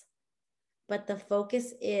kits, but the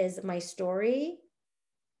focus is my story,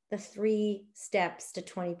 the 3 steps to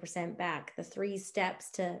 20% back, the 3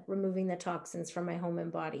 steps to removing the toxins from my home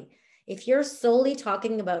and body. If you're solely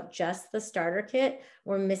talking about just the starter kit,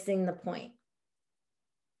 we're missing the point.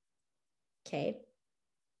 Okay.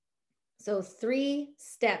 So 3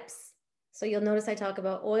 steps. So you'll notice I talk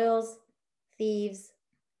about oils, Thieves,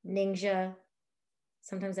 Ningxia.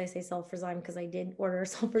 Sometimes I say Sulfurzyme because I did order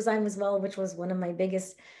Sulfurzyme as well, which was one of my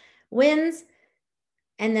biggest wins.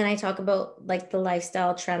 And then I talk about like the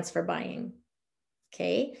lifestyle transfer buying.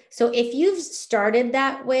 Okay. So if you've started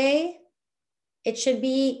that way, it should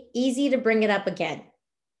be easy to bring it up again.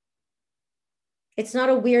 It's not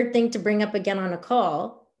a weird thing to bring up again on a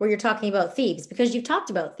call where you're talking about thieves because you've talked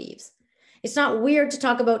about thieves. It's not weird to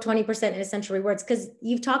talk about 20% in essential rewards because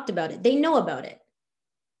you've talked about it. They know about it.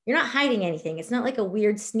 You're not hiding anything. It's not like a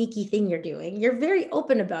weird, sneaky thing you're doing. You're very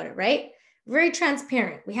open about it, right? Very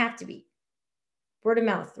transparent. We have to be. Word of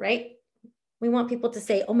mouth, right? We want people to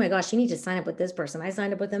say, oh my gosh, you need to sign up with this person. I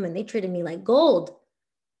signed up with them and they treated me like gold,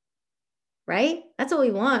 right? That's what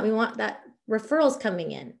we want. We want that referrals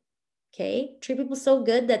coming in. Okay. Treat people so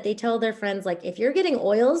good that they tell their friends, like, if you're getting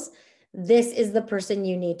oils, this is the person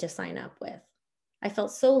you need to sign up with. I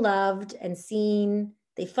felt so loved and seen.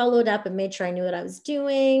 They followed up and made sure I knew what I was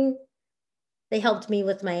doing. They helped me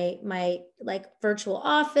with my like virtual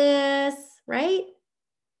office, right?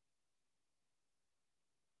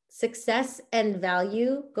 Success and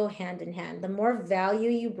value go hand in hand. The more value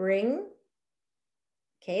you bring,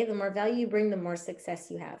 okay, the more value you bring, the more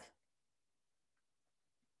success you have.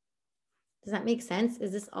 Does that make sense?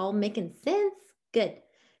 Is this all making sense? Good.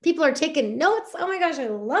 People are taking notes. Oh my gosh, I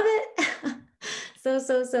love it.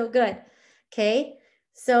 So good. Okay.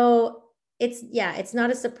 So it's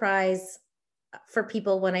not a surprise for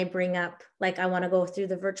people when I bring up, like, I want to go through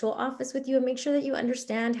the virtual office with you and make sure that you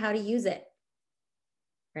understand how to use it.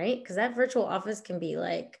 Right? Because that virtual office can be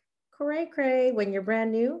like cray when you're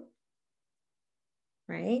brand new.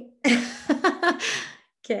 Right?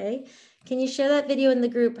 Okay. Can you share that video in the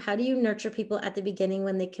group? How do you nurture people at the beginning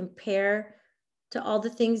when they compare to all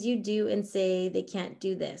the things you do and say they can't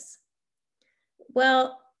do this?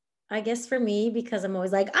 Well, I guess for me, because I'm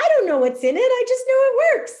always like, I don't know what's in it. I just know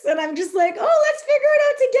it works. And I'm just like, oh, let's figure it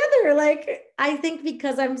out together. Like, I think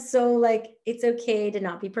because I'm so like, it's okay to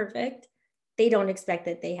not be perfect. They don't expect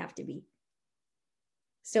that they have to be.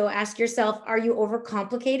 So ask yourself, are you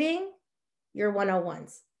overcomplicating your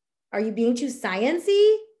 101s? Are you being too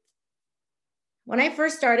sciencey? When I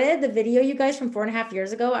first started the video, you guys, from 4.5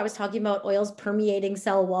 years ago, I was talking about oils permeating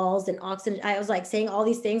cell walls and oxygen. I was like saying all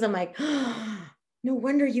these things. I'm like, oh, no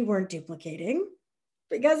wonder you weren't duplicating,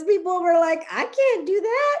 because people were like, I can't do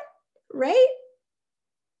that, right?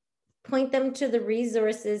 Point them to the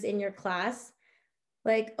resources in your class.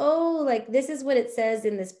 Like, oh, like this is what it says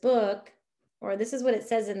in this book, or this is what it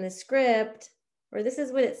says in this script, or this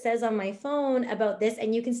is what it says on my phone about this.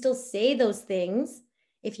 And you can still say those things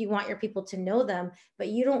if you want your people to know them, but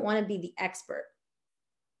you don't want to be the expert.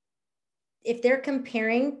 If they're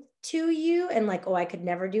comparing to you and like, oh, I could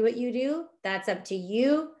never do what you do, that's up to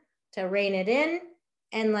you to rein it in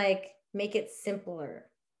and like make it simpler.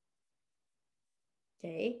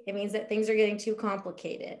 Okay. It means that things are getting too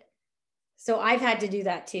complicated. So I've had to do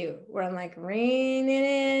that too, where I'm like, rein it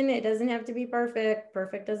in. It doesn't have to be perfect.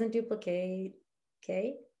 Perfect doesn't duplicate.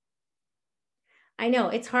 Okay. I know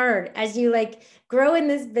it's hard as you like grow in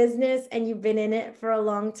this business and you've been in it for a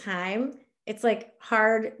long time. It's like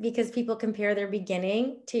hard because people compare their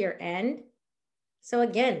beginning to your end. So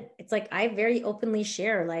again, it's like I very openly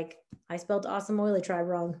share, like, I spelled Awesome Oily Tribe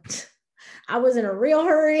wrong. I was in a real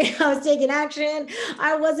hurry. I was taking action.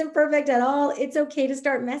 I wasn't perfect at all. It's okay to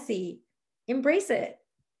start messy. Embrace it.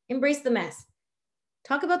 Embrace the mess.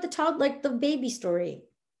 Talk about the child, like the baby story.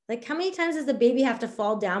 Like, how many times does the baby have to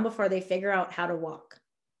fall down before they figure out how to walk?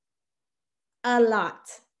 A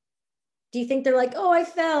lot. Do you think they're like, oh, I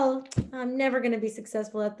fell. I'm never going to be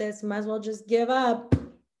successful at this. Might as well just give up.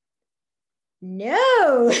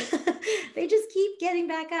 No, they just keep getting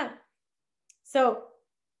back up. So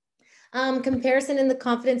comparison and the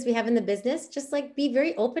confidence we have in the business, just like be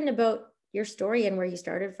very open about your story and where you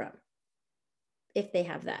started from. If they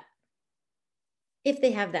have that. If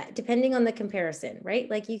they have that, depending on the comparison, right?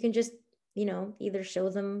 Like you can just, you know, either show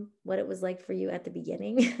them what it was like for you at the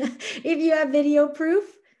beginning. If you have video proof,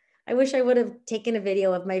 I wish I would have taken a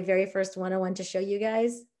video of my very first 101 to show you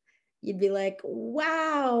guys. You'd be like,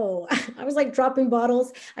 wow. I was like dropping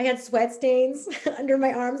bottles. I had sweat stains under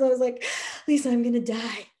my arms. I was like, Lisa, I'm going to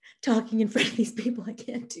die talking in front of these people. I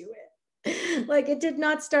can't do it. Like, it did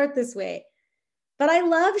not start this way. But I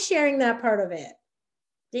love sharing that part of it,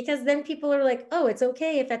 because then people are like, oh, it's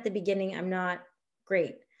okay if at the beginning I'm not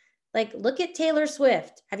great. Like, look at Taylor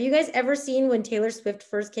Swift. Have you guys ever seen when Taylor Swift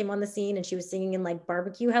first came on the scene and she was singing in like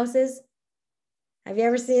barbecue houses? Have you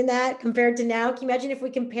ever seen that compared to now? Can you imagine if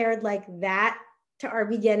we compared like that to our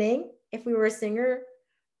beginning, if we were a singer,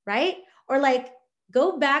 right? Or like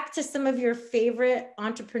go back to some of your favorite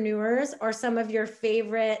entrepreneurs or some of your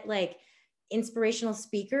favorite like inspirational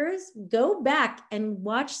speakers. Go back and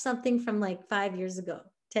watch something from like 5 years ago.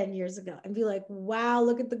 10 years ago and be like, wow,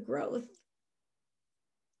 look at the growth.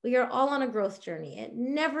 We are all on a growth journey. It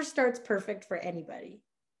never starts perfect for anybody.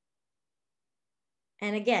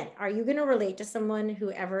 And again, are you going to relate to someone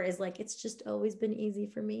who ever is like, it's just always been easy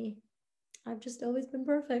for me? I've just always been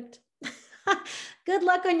perfect. Good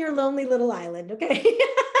luck on your lonely little island, okay?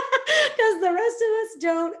 Because the rest of us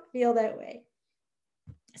don't feel that way.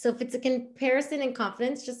 So if it's a comparison and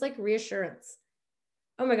confidence, just like reassurance.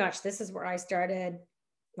 Oh my gosh, this is where I started.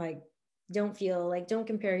 Like, don't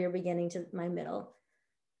compare your beginning to my middle.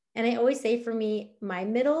 And I always say for me, my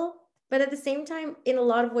middle, but at the same time, in a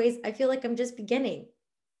lot of ways, I feel like I'm just beginning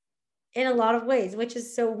in a lot of ways, which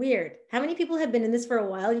is so weird. How many people have been in this for a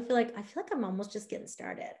while? You feel like, I feel like I'm almost just getting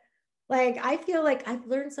started. Like, I feel like I've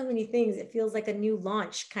learned so many things. It feels like a new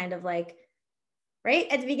launch, kind of like, right?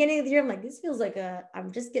 At the beginning of the year, I'm like, this feels like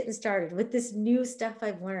I'm just getting started with this new stuff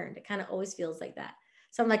I've learned. It kind of always feels like that.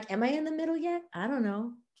 So I'm like, am I in the middle yet? I don't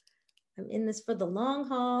know. I'm in this for the long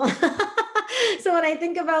haul. So when I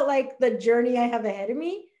think about like the journey I have ahead of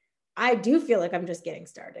me, I do feel like I'm just getting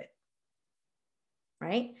started.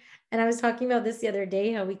 Right. And I was talking about this the other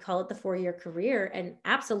day, how we call it the 4-year career. And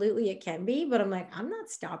absolutely it can be, but I'm like, I'm not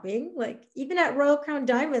stopping. Like even at Royal Crown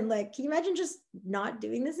Diamond, like, can you imagine just not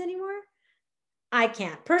doing this anymore? I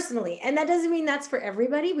can't personally. And that doesn't mean that's for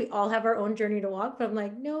everybody. We all have our own journey to walk, but I'm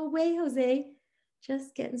like, no way, Jose.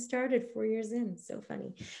 Just getting started 4 years in. So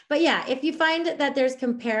funny. But yeah, if you find that there's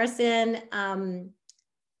comparison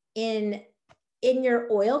in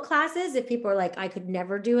your oil classes, if people are like, I could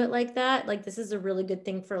never do it like that, like this is a really good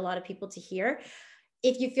thing for a lot of people to hear.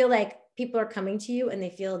 If you feel like people are coming to you and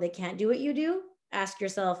they feel they can't do what you do, ask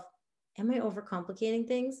yourself, am I overcomplicating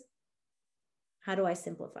things? How do I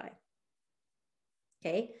simplify?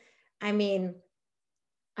 Okay. I mean,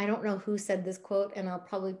 I don't know who said this quote and I'll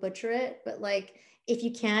probably butcher it, but like, if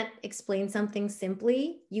you can't explain something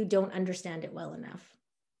simply, you don't understand it well enough,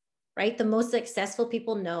 right? The most successful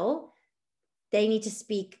people know they need to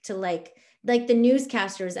speak to like the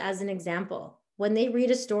newscasters as an example. When they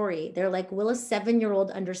read a story, they're like, will a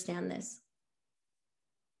 7-year-old understand this?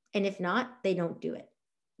 And if not, they don't do it.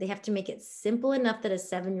 They have to make it simple enough that a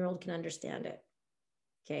 7-year-old can understand it.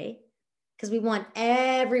 Okay. Because we want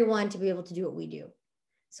everyone to be able to do what we do.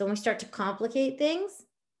 So when we start to complicate things,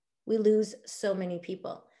 we lose so many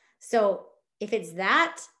people. So if it's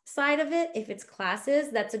that side of it, if it's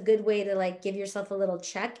classes, that's a good way to like give yourself a little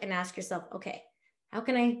check and ask yourself, okay, how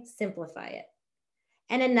can I simplify it?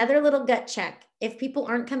 And another little gut check, if people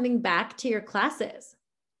aren't coming back to your classes,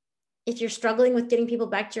 if you're struggling with getting people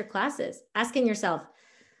back to your classes, asking yourself,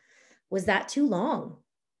 was that too long?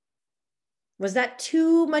 Was that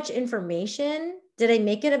too much information? Did I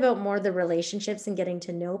make it about more the relationships and getting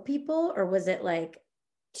to know people? Or was it like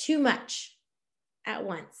too much at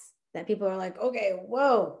once that people are like, okay,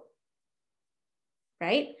 whoa,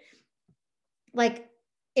 right? Like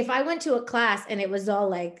if I went to a class and it was all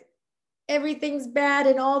like, everything's bad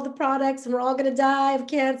and all the products and we're all going to die of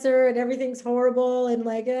cancer and everything's horrible and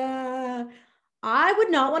like, I would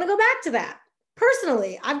not want to go back to that.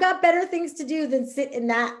 Personally, I've got better things to do than sit in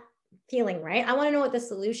that feeling, right? I want to know what the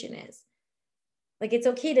solution is. Like, it's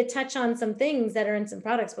okay to touch on some things that are in some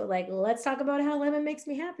products, but like, let's talk about how lemon makes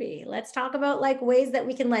me happy. Let's talk about like ways that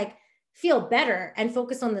we can like feel better and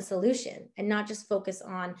focus on the solution and not just focus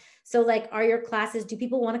on. So like, are your classes, do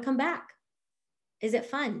people want to come back? Is it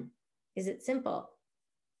fun? Is it simple?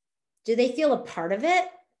 Do they feel a part of it?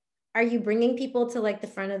 Are you bringing people to like the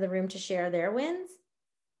front of the room to share their wins?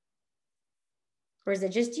 Or is it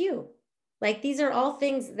just you? Like, these are all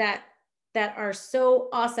things that are so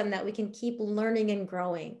awesome that we can keep learning and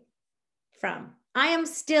growing from. I am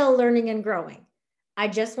still learning and growing. I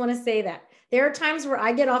just want to say that. There are times where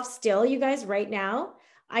I get off still, you guys, right now.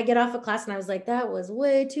 I get off a class and I was like, that was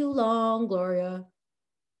way too long, Gloria.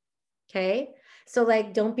 Okay. So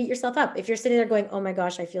like, don't beat yourself up. If you're sitting there going, oh my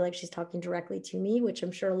gosh, I feel like she's talking directly to me, which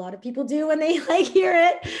I'm sure a lot of people do when they like hear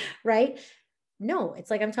it, right? No, it's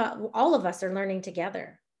like all of us are learning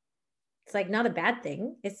together. It's like not a bad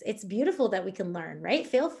thing. It's beautiful that we can learn, right?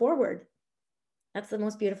 Fail forward. That's the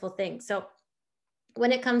most beautiful thing. So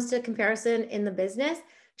when it comes to comparison in the business,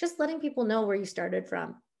 just letting people know where you started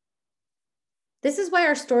from. This is why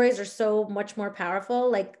our stories are so much more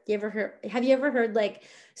powerful. Like, have you ever heard like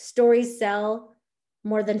stories sell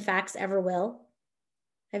more than facts ever will?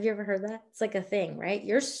 Have you ever heard that? It's like a thing, right?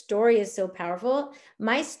 Your story is so powerful.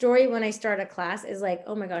 My story when I start a class is like,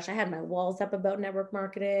 oh my gosh, I had my walls up about network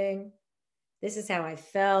marketing. This is how I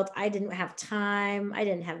felt. I didn't have time. I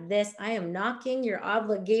didn't have this. I am knocking your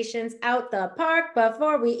obligations out the park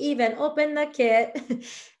before we even open the kit.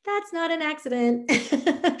 That's not an accident.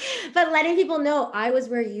 But letting people know I was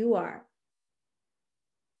where you are,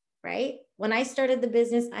 right? When I started the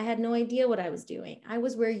business, I had no idea what I was doing. I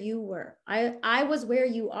was where you were. I was where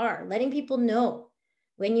you are, letting people know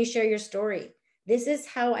when you share your story. This is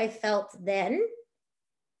how I felt then,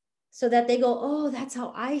 so that they go, oh, that's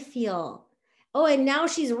how I feel. Oh, and now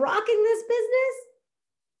she's rocking this business.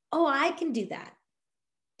 Oh, I can do that.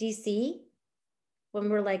 Do you see? When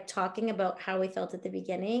we're like talking about how we felt at the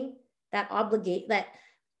beginning, that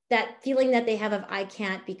feeling that they have of I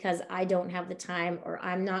can't because I don't have the time, or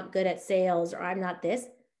I'm not good at sales, or I'm not this,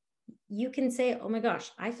 you can say, oh my gosh,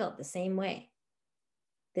 I felt the same way.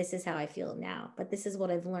 This is how I feel now, but this is what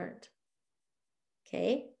I've learned.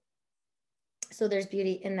 Okay. So there's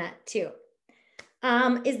beauty in that too.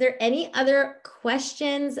 Is there any other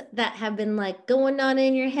questions that have been like going on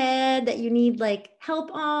in your head that you need like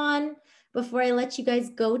help on before I let you guys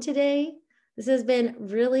go today? This has been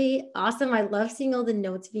really awesome. I love seeing all the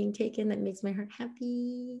notes being taken. That makes my heart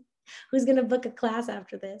happy. Who's going to book a class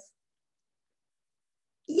after this?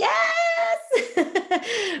 Yes.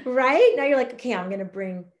 Right? Now you're like, okay, I'm going to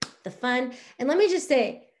bring the fun. And let me just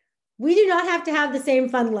say, we do not have to have the same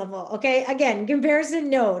fun level. Okay. Again, comparison,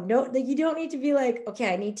 no, you don't need to be like,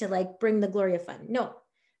 okay, I need to like bring the Gloria fun. No,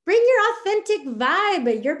 bring your authentic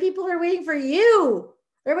vibe. Your people are waiting for you.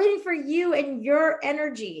 They're waiting for you and your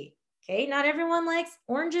energy. Okay. Not everyone likes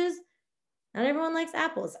oranges. Not everyone likes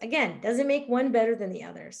apples. Again, doesn't make one better than the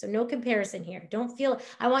other. So no comparison here. Don't feel,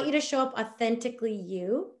 I want you to show up authentically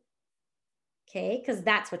you. Okay. Because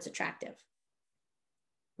that's what's attractive,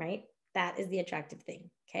 right? That is the attractive thing.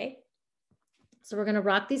 Okay. So we're going to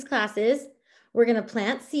rock these classes. We're going to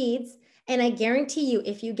plant seeds. And I guarantee you,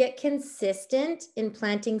 if you get consistent in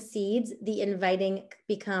planting seeds, the inviting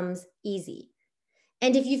becomes easy.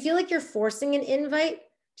 And if you feel like you're forcing an invite,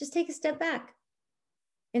 just take a step back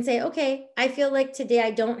and say, okay, I feel like today I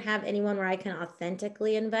don't have anyone where I can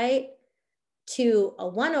authentically invite to a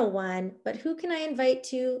 101, but who can I invite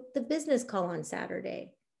to the business call on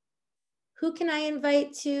Saturday? Who can I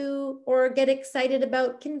invite to or get excited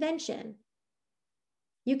about convention?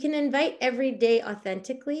 You can invite every day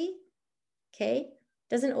authentically, okay?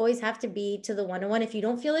 Doesn't always have to be to the 101. If you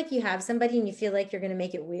don't feel like you have somebody and you feel like you're going to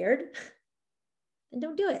make it weird, then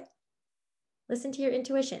don't do it. Listen to your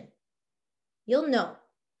intuition. You'll know.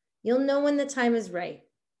 You'll know when the time is right,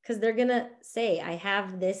 because they're going to say, I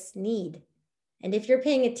have this need. And if you're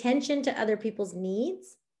paying attention to other people's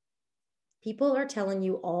needs, people are telling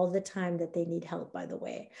you all the time that they need help, by the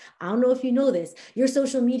way. I don't know if you know this. Your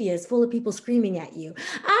social media is full of people screaming at you.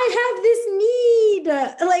 I have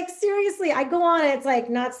this need. Like, seriously, I go on it. It's like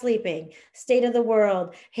not sleeping, state of the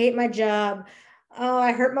world, hate my job. Oh,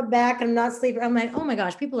 I hurt my back. I'm not sleeping. I'm like, oh my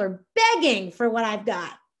gosh, people are begging for what I've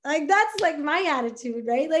got. Like, that's like my attitude,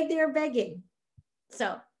 right? Like they're begging.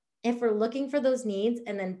 So if we're looking for those needs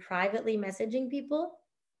and then privately messaging people,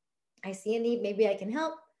 I see a need, maybe I can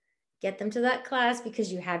help. Get them to that class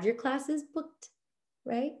because you have your classes booked,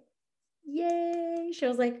 right? Yay. She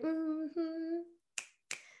was like,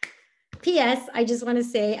 P.S. I just want to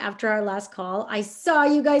say, after our last call, I saw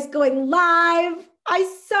you guys going live.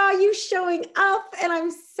 I saw you showing up and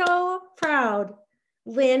I'm so proud.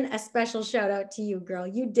 Lynn, a special shout out to you, girl.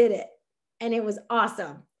 You did it. And it was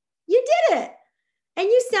awesome. You did it. And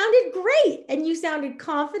you sounded great. And you sounded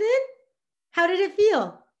confident. How did it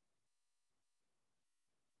feel?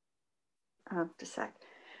 Just a sec.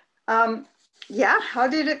 Yeah, how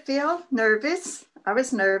did it feel? Nervous. I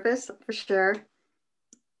was nervous for sure.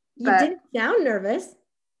 You didn't sound nervous.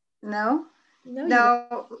 No.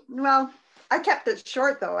 Well, I kept it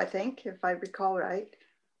short though, I think, if I recall right.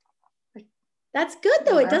 That's good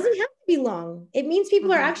though. It doesn't have to be long. It means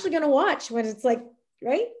people are actually going to watch when it's like,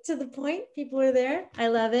 right to the point. People are there. I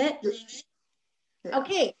love it. Yeah.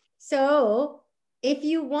 Okay. So if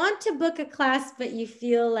you want to book a class, but you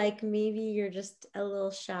feel like maybe you're just a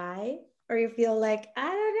little shy, or you feel like, I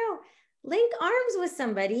don't know, link arms with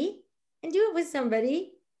somebody and do it with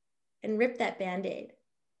somebody and rip that Band-Aid.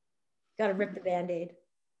 Got to rip the Band-Aid.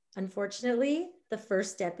 Unfortunately, the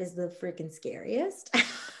first step is the freaking scariest.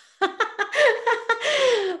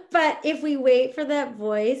 But if we wait for that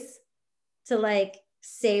voice to like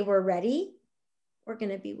say we're ready, we're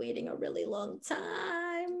going to be waiting a really long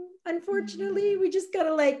time. Unfortunately, we just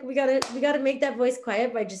gotta like, we gotta make that voice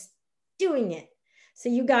quiet by just doing it. So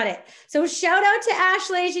you got it. So shout out to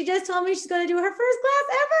Ashley. She just told me she's going to do her first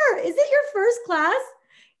class ever. Is it your first class?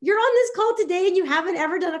 You're on this call today and you haven't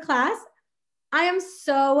ever done a class? I am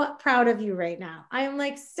so proud of you right now. I am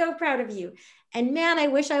like so proud of you. And man, I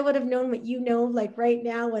wish I would have known what you know, like right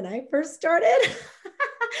now when I first started.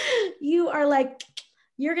 You are like,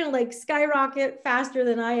 you're going to like skyrocket faster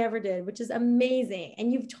than I ever did, which is amazing.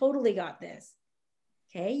 And you've totally got this.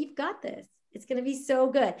 Okay. You've got this. It's going to be so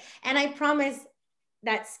good. And I promise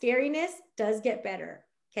that scariness does get better.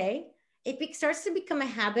 Okay. It starts to become a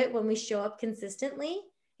habit when we show up consistently.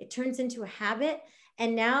 It turns into a habit.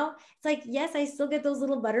 And now it's like, yes, I still get those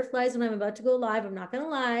little butterflies when I'm about to go live. I'm not going to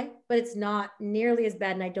lie, but it's not nearly as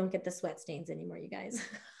bad. And I don't get the sweat stains anymore, you guys.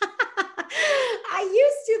 I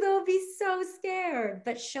used to, though, be so scared.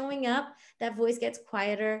 But showing up, that voice gets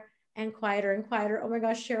quieter and quieter and quieter. Oh my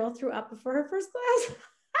gosh, Cheryl threw up before her first class.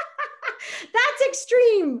 That's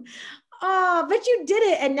extreme. Oh, but you did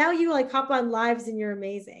it. And now you like hop on lives and you're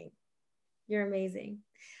amazing. You're amazing.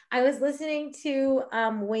 I was listening to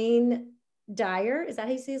Wayne Dyer. Is that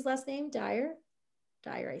how you say his last name? Dyer,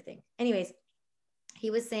 I think. Anyways,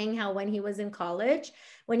 he was saying how when he was in college,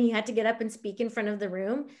 when he had to get up and speak in front of the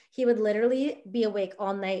room, he would literally be awake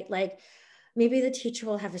all night. Like maybe the teacher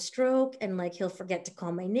will have a stroke and like he'll forget to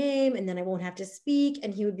call my name and then I won't have to speak.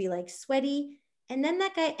 And he would be like sweaty. And then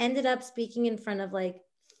that guy ended up speaking in front of like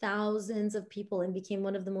thousands of people and became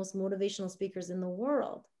one of the most motivational speakers in the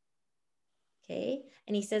world. Okay.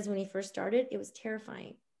 And he says when he first started, it was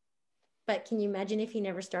terrifying. But can you imagine if he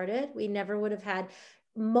never started? We never would have had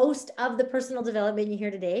most of the personal development you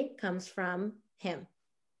hear today comes from him.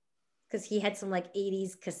 Because he had some like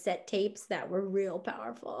 80s cassette tapes that were real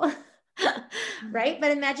powerful. Right?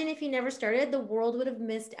 But imagine if he never started, the world would have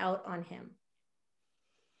missed out on him.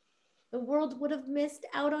 The world would have missed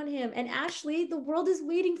out on him. And Ashley, the world is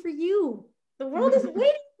waiting for you. The world is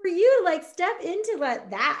waiting for you to like step into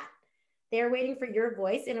that. They're waiting for your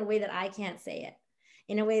voice in a way that I can't say it,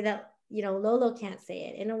 in a way that, you know, Lolo can't say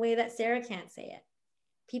it, in a way that Sarah can't say it.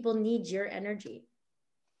 People need your energy.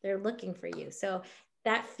 They're looking for you. So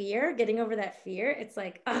that fear, getting over that fear, it's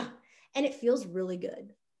like, and it feels really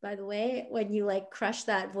good. By the way, when you like crush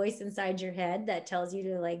that voice inside your head that tells you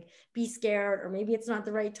to like be scared, or maybe it's not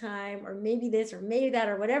the right time, or maybe this, or maybe that,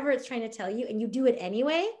 or whatever it's trying to tell you, and you do it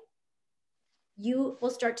anyway, you will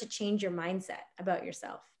start to change your mindset about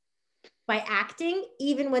yourself by acting,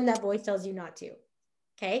 even when that voice tells you not to.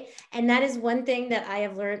 Okay. And that is one thing that I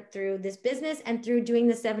have learned through this business and through doing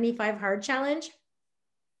the 75 hard challenge.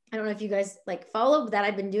 I don't know if you guys like follow that.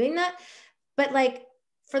 I've been doing that, but like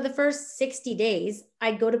for the first 60 days,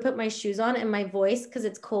 I'd go to put my shoes on and my voice, cause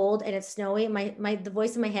it's cold and it's snowy. The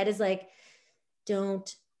voice in my head is like,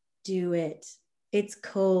 don't do it. It's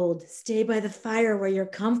cold. Stay by the fire where you're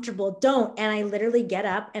comfortable. Don't. And I literally get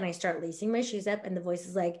up and I start lacing my shoes up. And the voice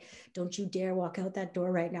is like, don't you dare walk out that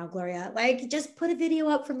door right now, Gloria. Like, just put a video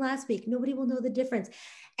up from last week. Nobody will know the difference.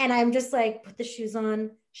 And I'm just like, put the shoes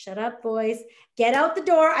on, shut up, boys, get out the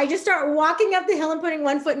door. I just start walking up the hill and putting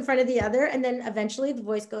one foot in front of the other. And then eventually the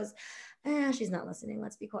voice goes, she's not listening.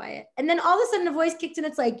 Let's be quiet. And then all of a sudden a voice kicked in.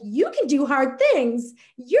 It's like, you can do hard things.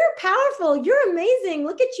 You're powerful. You're amazing.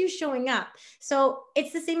 Look at you showing up. So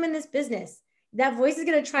it's the same in this business. That voice is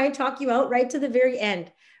going to try and talk you out right to the very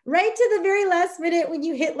end, right to the very last minute. When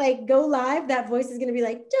you hit like go live, that voice is going to be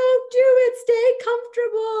like, don't do it. Stay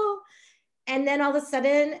comfortable. And then all of a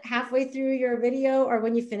sudden, halfway through your video or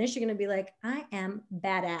when you finish, you're going to be like, I am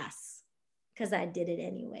badass because I did it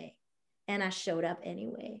anyway. And I showed up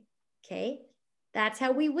anyway. Okay. That's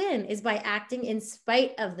how we win, is by acting in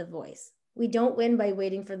spite of the voice. We don't win by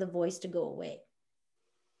waiting for the voice to go away,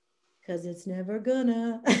 because it's never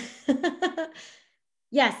gonna.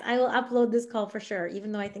 Yes, I will upload this call for sure,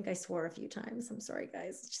 even though I think I swore a few times. I'm sorry,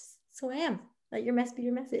 guys. It's just so I am. Let your mess be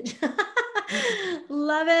your message.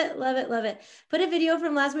 Love it, love it, love it. Put a video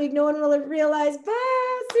from last week. No one will realize,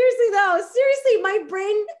 but seriously, my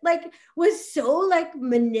brain like was so like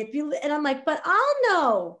manipulative. And I'm like, but I'll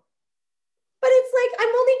know. But it's like,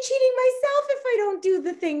 I'm only cheating myself if I don't do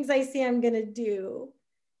the things I say I'm going to do.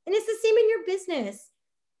 And it's the same in your business.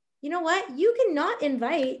 You know what? You cannot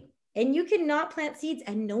invite and you cannot plant seeds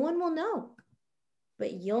and no one will know.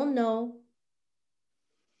 But you'll know.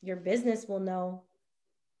 Your business will know.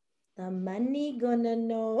 The money gonna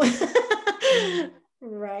know.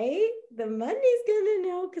 Right? The money's gonna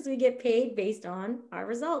know because we get paid based on our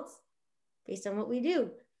results, based on what we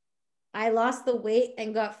do. I lost the weight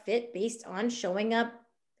and got fit based on showing up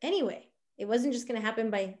anyway. It wasn't just going to happen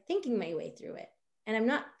by thinking my way through it. And I'm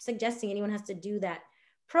not suggesting anyone has to do that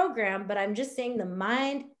program, but I'm just saying the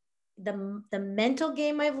mind, the mental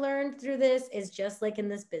game I've learned through this is just like in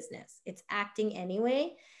this business. It's acting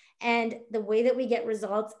anyway. And the way that we get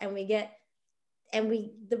results and we get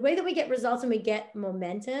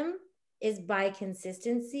momentum is by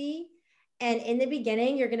consistency. And in the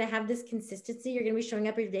beginning, you're going to have this consistency. You're going to be showing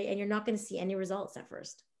up every day and you're not going to see any results at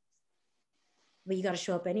first. But you got to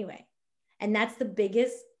show up anyway. And that's the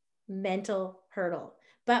biggest mental hurdle.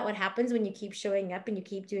 But what happens when you keep showing up and you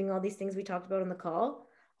keep doing all these things we talked about on the call,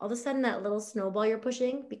 all of a sudden that little snowball you're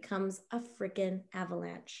pushing becomes a freaking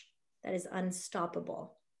avalanche that is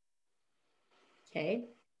unstoppable. Okay.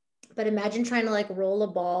 But imagine trying to like roll a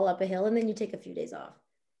ball up a hill and then you take a few days off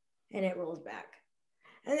and it rolls back.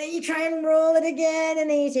 And then you try and roll it again and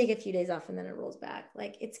then you take a few days off and then it rolls back.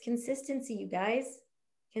 Like, it's consistency, you guys.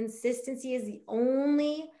 Consistency is the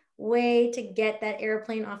only way to get that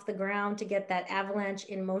airplane off the ground, to get that avalanche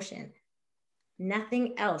in motion.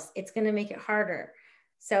 Nothing else. It's going to make it harder.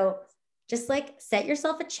 So just like set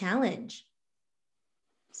yourself a challenge.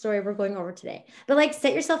 Sorry, we're going over today, but like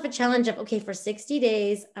set yourself a challenge of, okay, for 60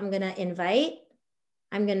 days, I'm going to invite,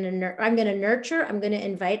 I'm going to nurture, I'm going to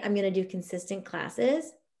invite, I'm going to do consistent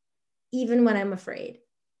classes, even when I'm afraid,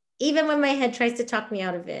 even when my head tries to talk me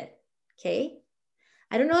out of it. Okay.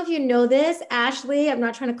 I don't know if you know this, Ashley, I'm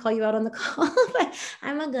not trying to call you out on the call, but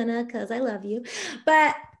I'm gonna, cause I love you.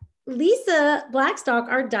 But Lisa Blackstock,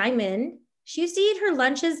 our diamond, she used to eat her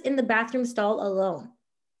lunches in the bathroom stall alone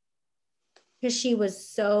because she was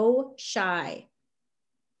so shy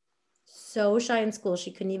in school.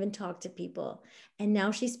 She couldn't even talk to people. And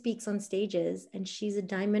now she speaks on stages and she's a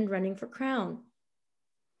diamond running for crown.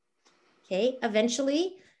 Okay.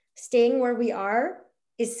 Eventually staying where we are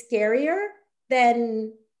is scarier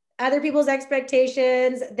than other people's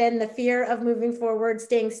expectations, then the fear of moving forward.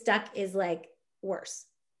 Staying stuck is like worse.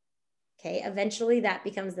 Okay. Eventually that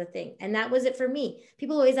becomes the thing. And that was it for me.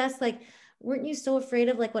 People always ask, like, weren't you so afraid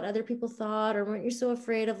of like what other people thought? Or weren't you so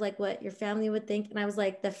afraid of like what your family would think? And I was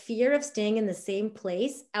like, the fear of staying in the same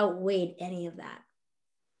place outweighed any of that.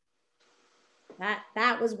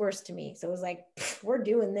 That was worse to me. So it was like, we're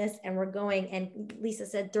doing this and we're going. And Lisa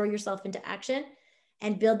said, throw yourself into action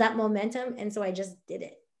and build that momentum. And so I just did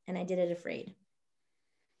it, and I did it afraid.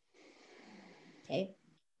 Okay.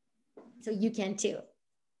 So you can too.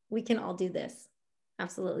 We can all do this.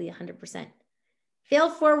 Absolutely. 100%. Fail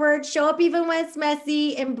forward, show up even when it's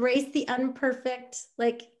messy, embrace the imperfect,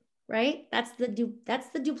 like, right? That's the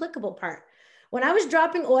duplicable part. When I was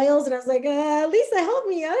dropping oils and I was like, Lisa, help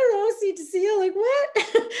me. I don't know, seed to seal, like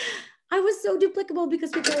what? I was so duplicable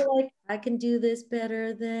because people were like, I can do this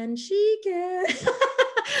better than she can.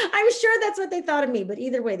 I'm sure that's what they thought of me, but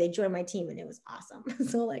either way, they joined my team and it was awesome.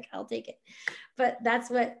 So like, I'll take it. But that's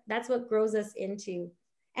what grows us into.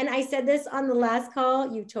 And I said this on the last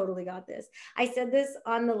call, you totally got this. I said this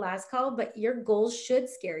on the last call, but your goals should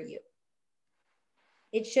scare you.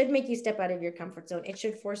 It should make you step out of your comfort zone. It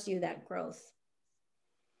should force you that growth,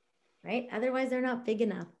 right? Otherwise, they're not big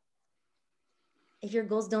enough. If your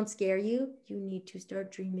goals don't scare you, you need to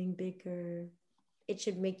start dreaming bigger. It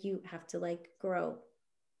should make you have to like grow.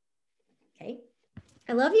 Okay.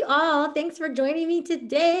 I love you all. Thanks for joining me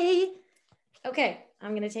today. Okay.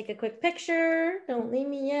 I'm going to take a quick picture. Don't leave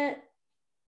me yet.